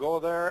guys want to go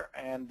there,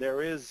 and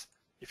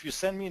if you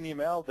send me an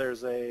email,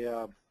 there's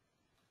a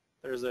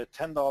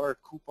 $10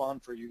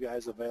 coupon for you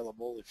guys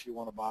available if you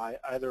want to buy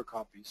either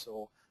copy.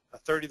 So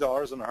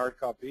 $30 in a hard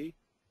copy,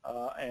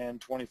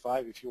 and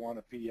 $25 if you want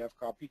a PDF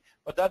copy.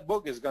 But that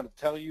book is going to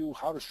tell you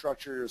how to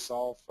structure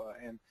yourself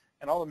and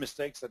all the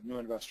mistakes that new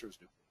investors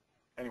do.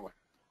 Anyway,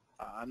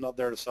 I'm not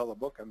there to sell the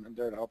book. I'm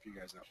there to help you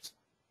guys out.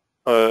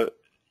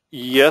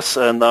 Yes,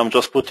 and I'm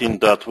just putting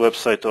that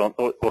website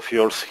of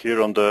yours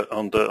here on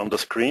the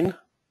screen.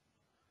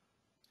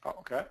 Oh,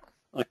 okay.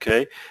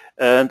 Okay,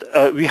 and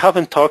we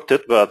haven't talked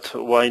it, but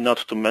why not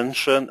to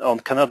mention on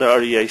Canada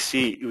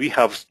REIC, we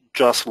have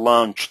just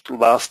launched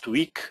last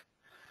week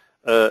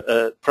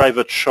a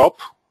private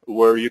shop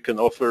where you can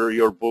offer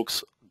your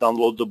books,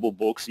 downloadable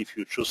books if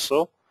you choose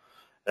so,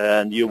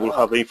 and you will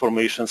have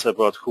information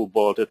about who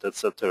bought it,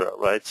 etc.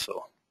 Right?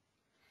 So,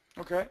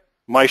 okay.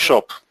 My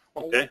shop.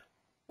 Okay.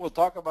 We'll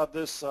talk about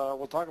this.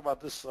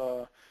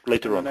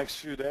 Later in on. the next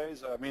few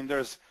days. I mean,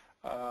 there's,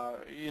 I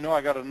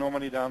got a No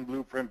Money Down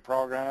blueprint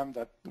program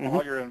that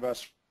all your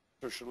investors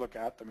should look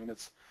at. I mean,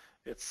 it's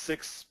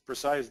 6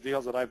 precise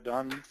deals that I've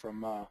done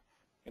from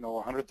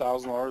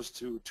 $100,000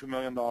 to $2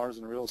 million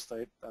in real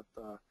estate. That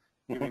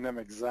giving them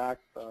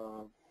exact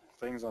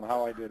things on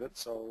how I did it.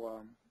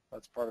 So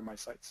that's part of my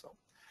site. So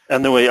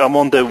anyway, I'm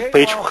on the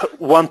page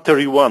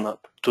 131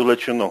 to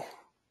let you know.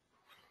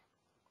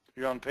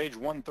 You're on page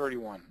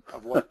 131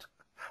 of what?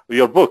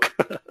 Your book.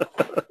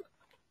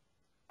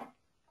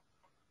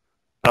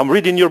 I'm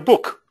reading your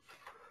book.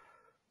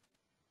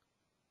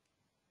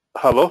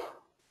 Hello?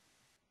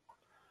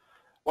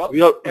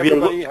 Well,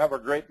 everybody have a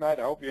great night.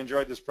 I hope you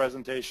enjoyed this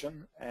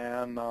presentation.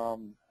 And I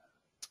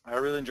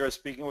really enjoyed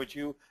speaking with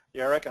you.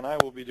 Jarek and I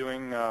will be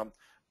doing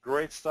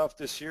great stuff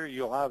this year.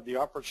 You'll have the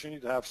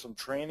opportunity to have some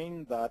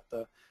training that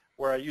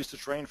where I used to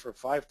train for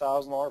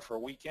 $5,000 for a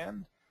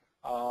weekend.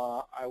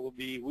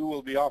 We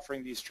will be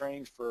offering these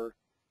trainings for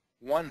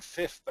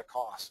 1/5 the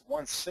cost,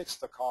 1/6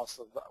 the cost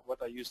of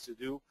what I used to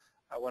do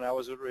when I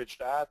was at Rich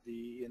Dad.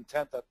 The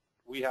intent that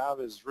we have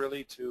is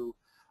really to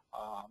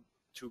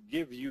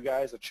give you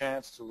guys a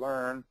chance to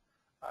learn,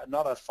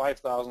 not at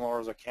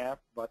 $5,000 a camp,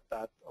 but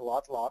at a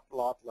lot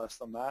less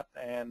than that.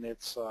 And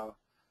it's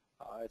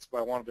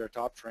by one of their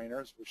top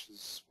trainers, which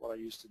is what I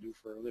used to do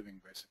for a living,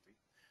 basically.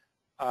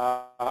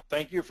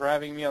 Thank you for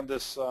having me on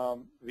this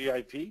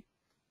VIP.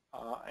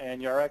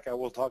 And Jarek, I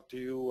will talk to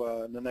you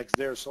in the next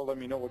day or so. Let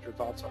me know what your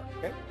thoughts are,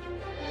 okay?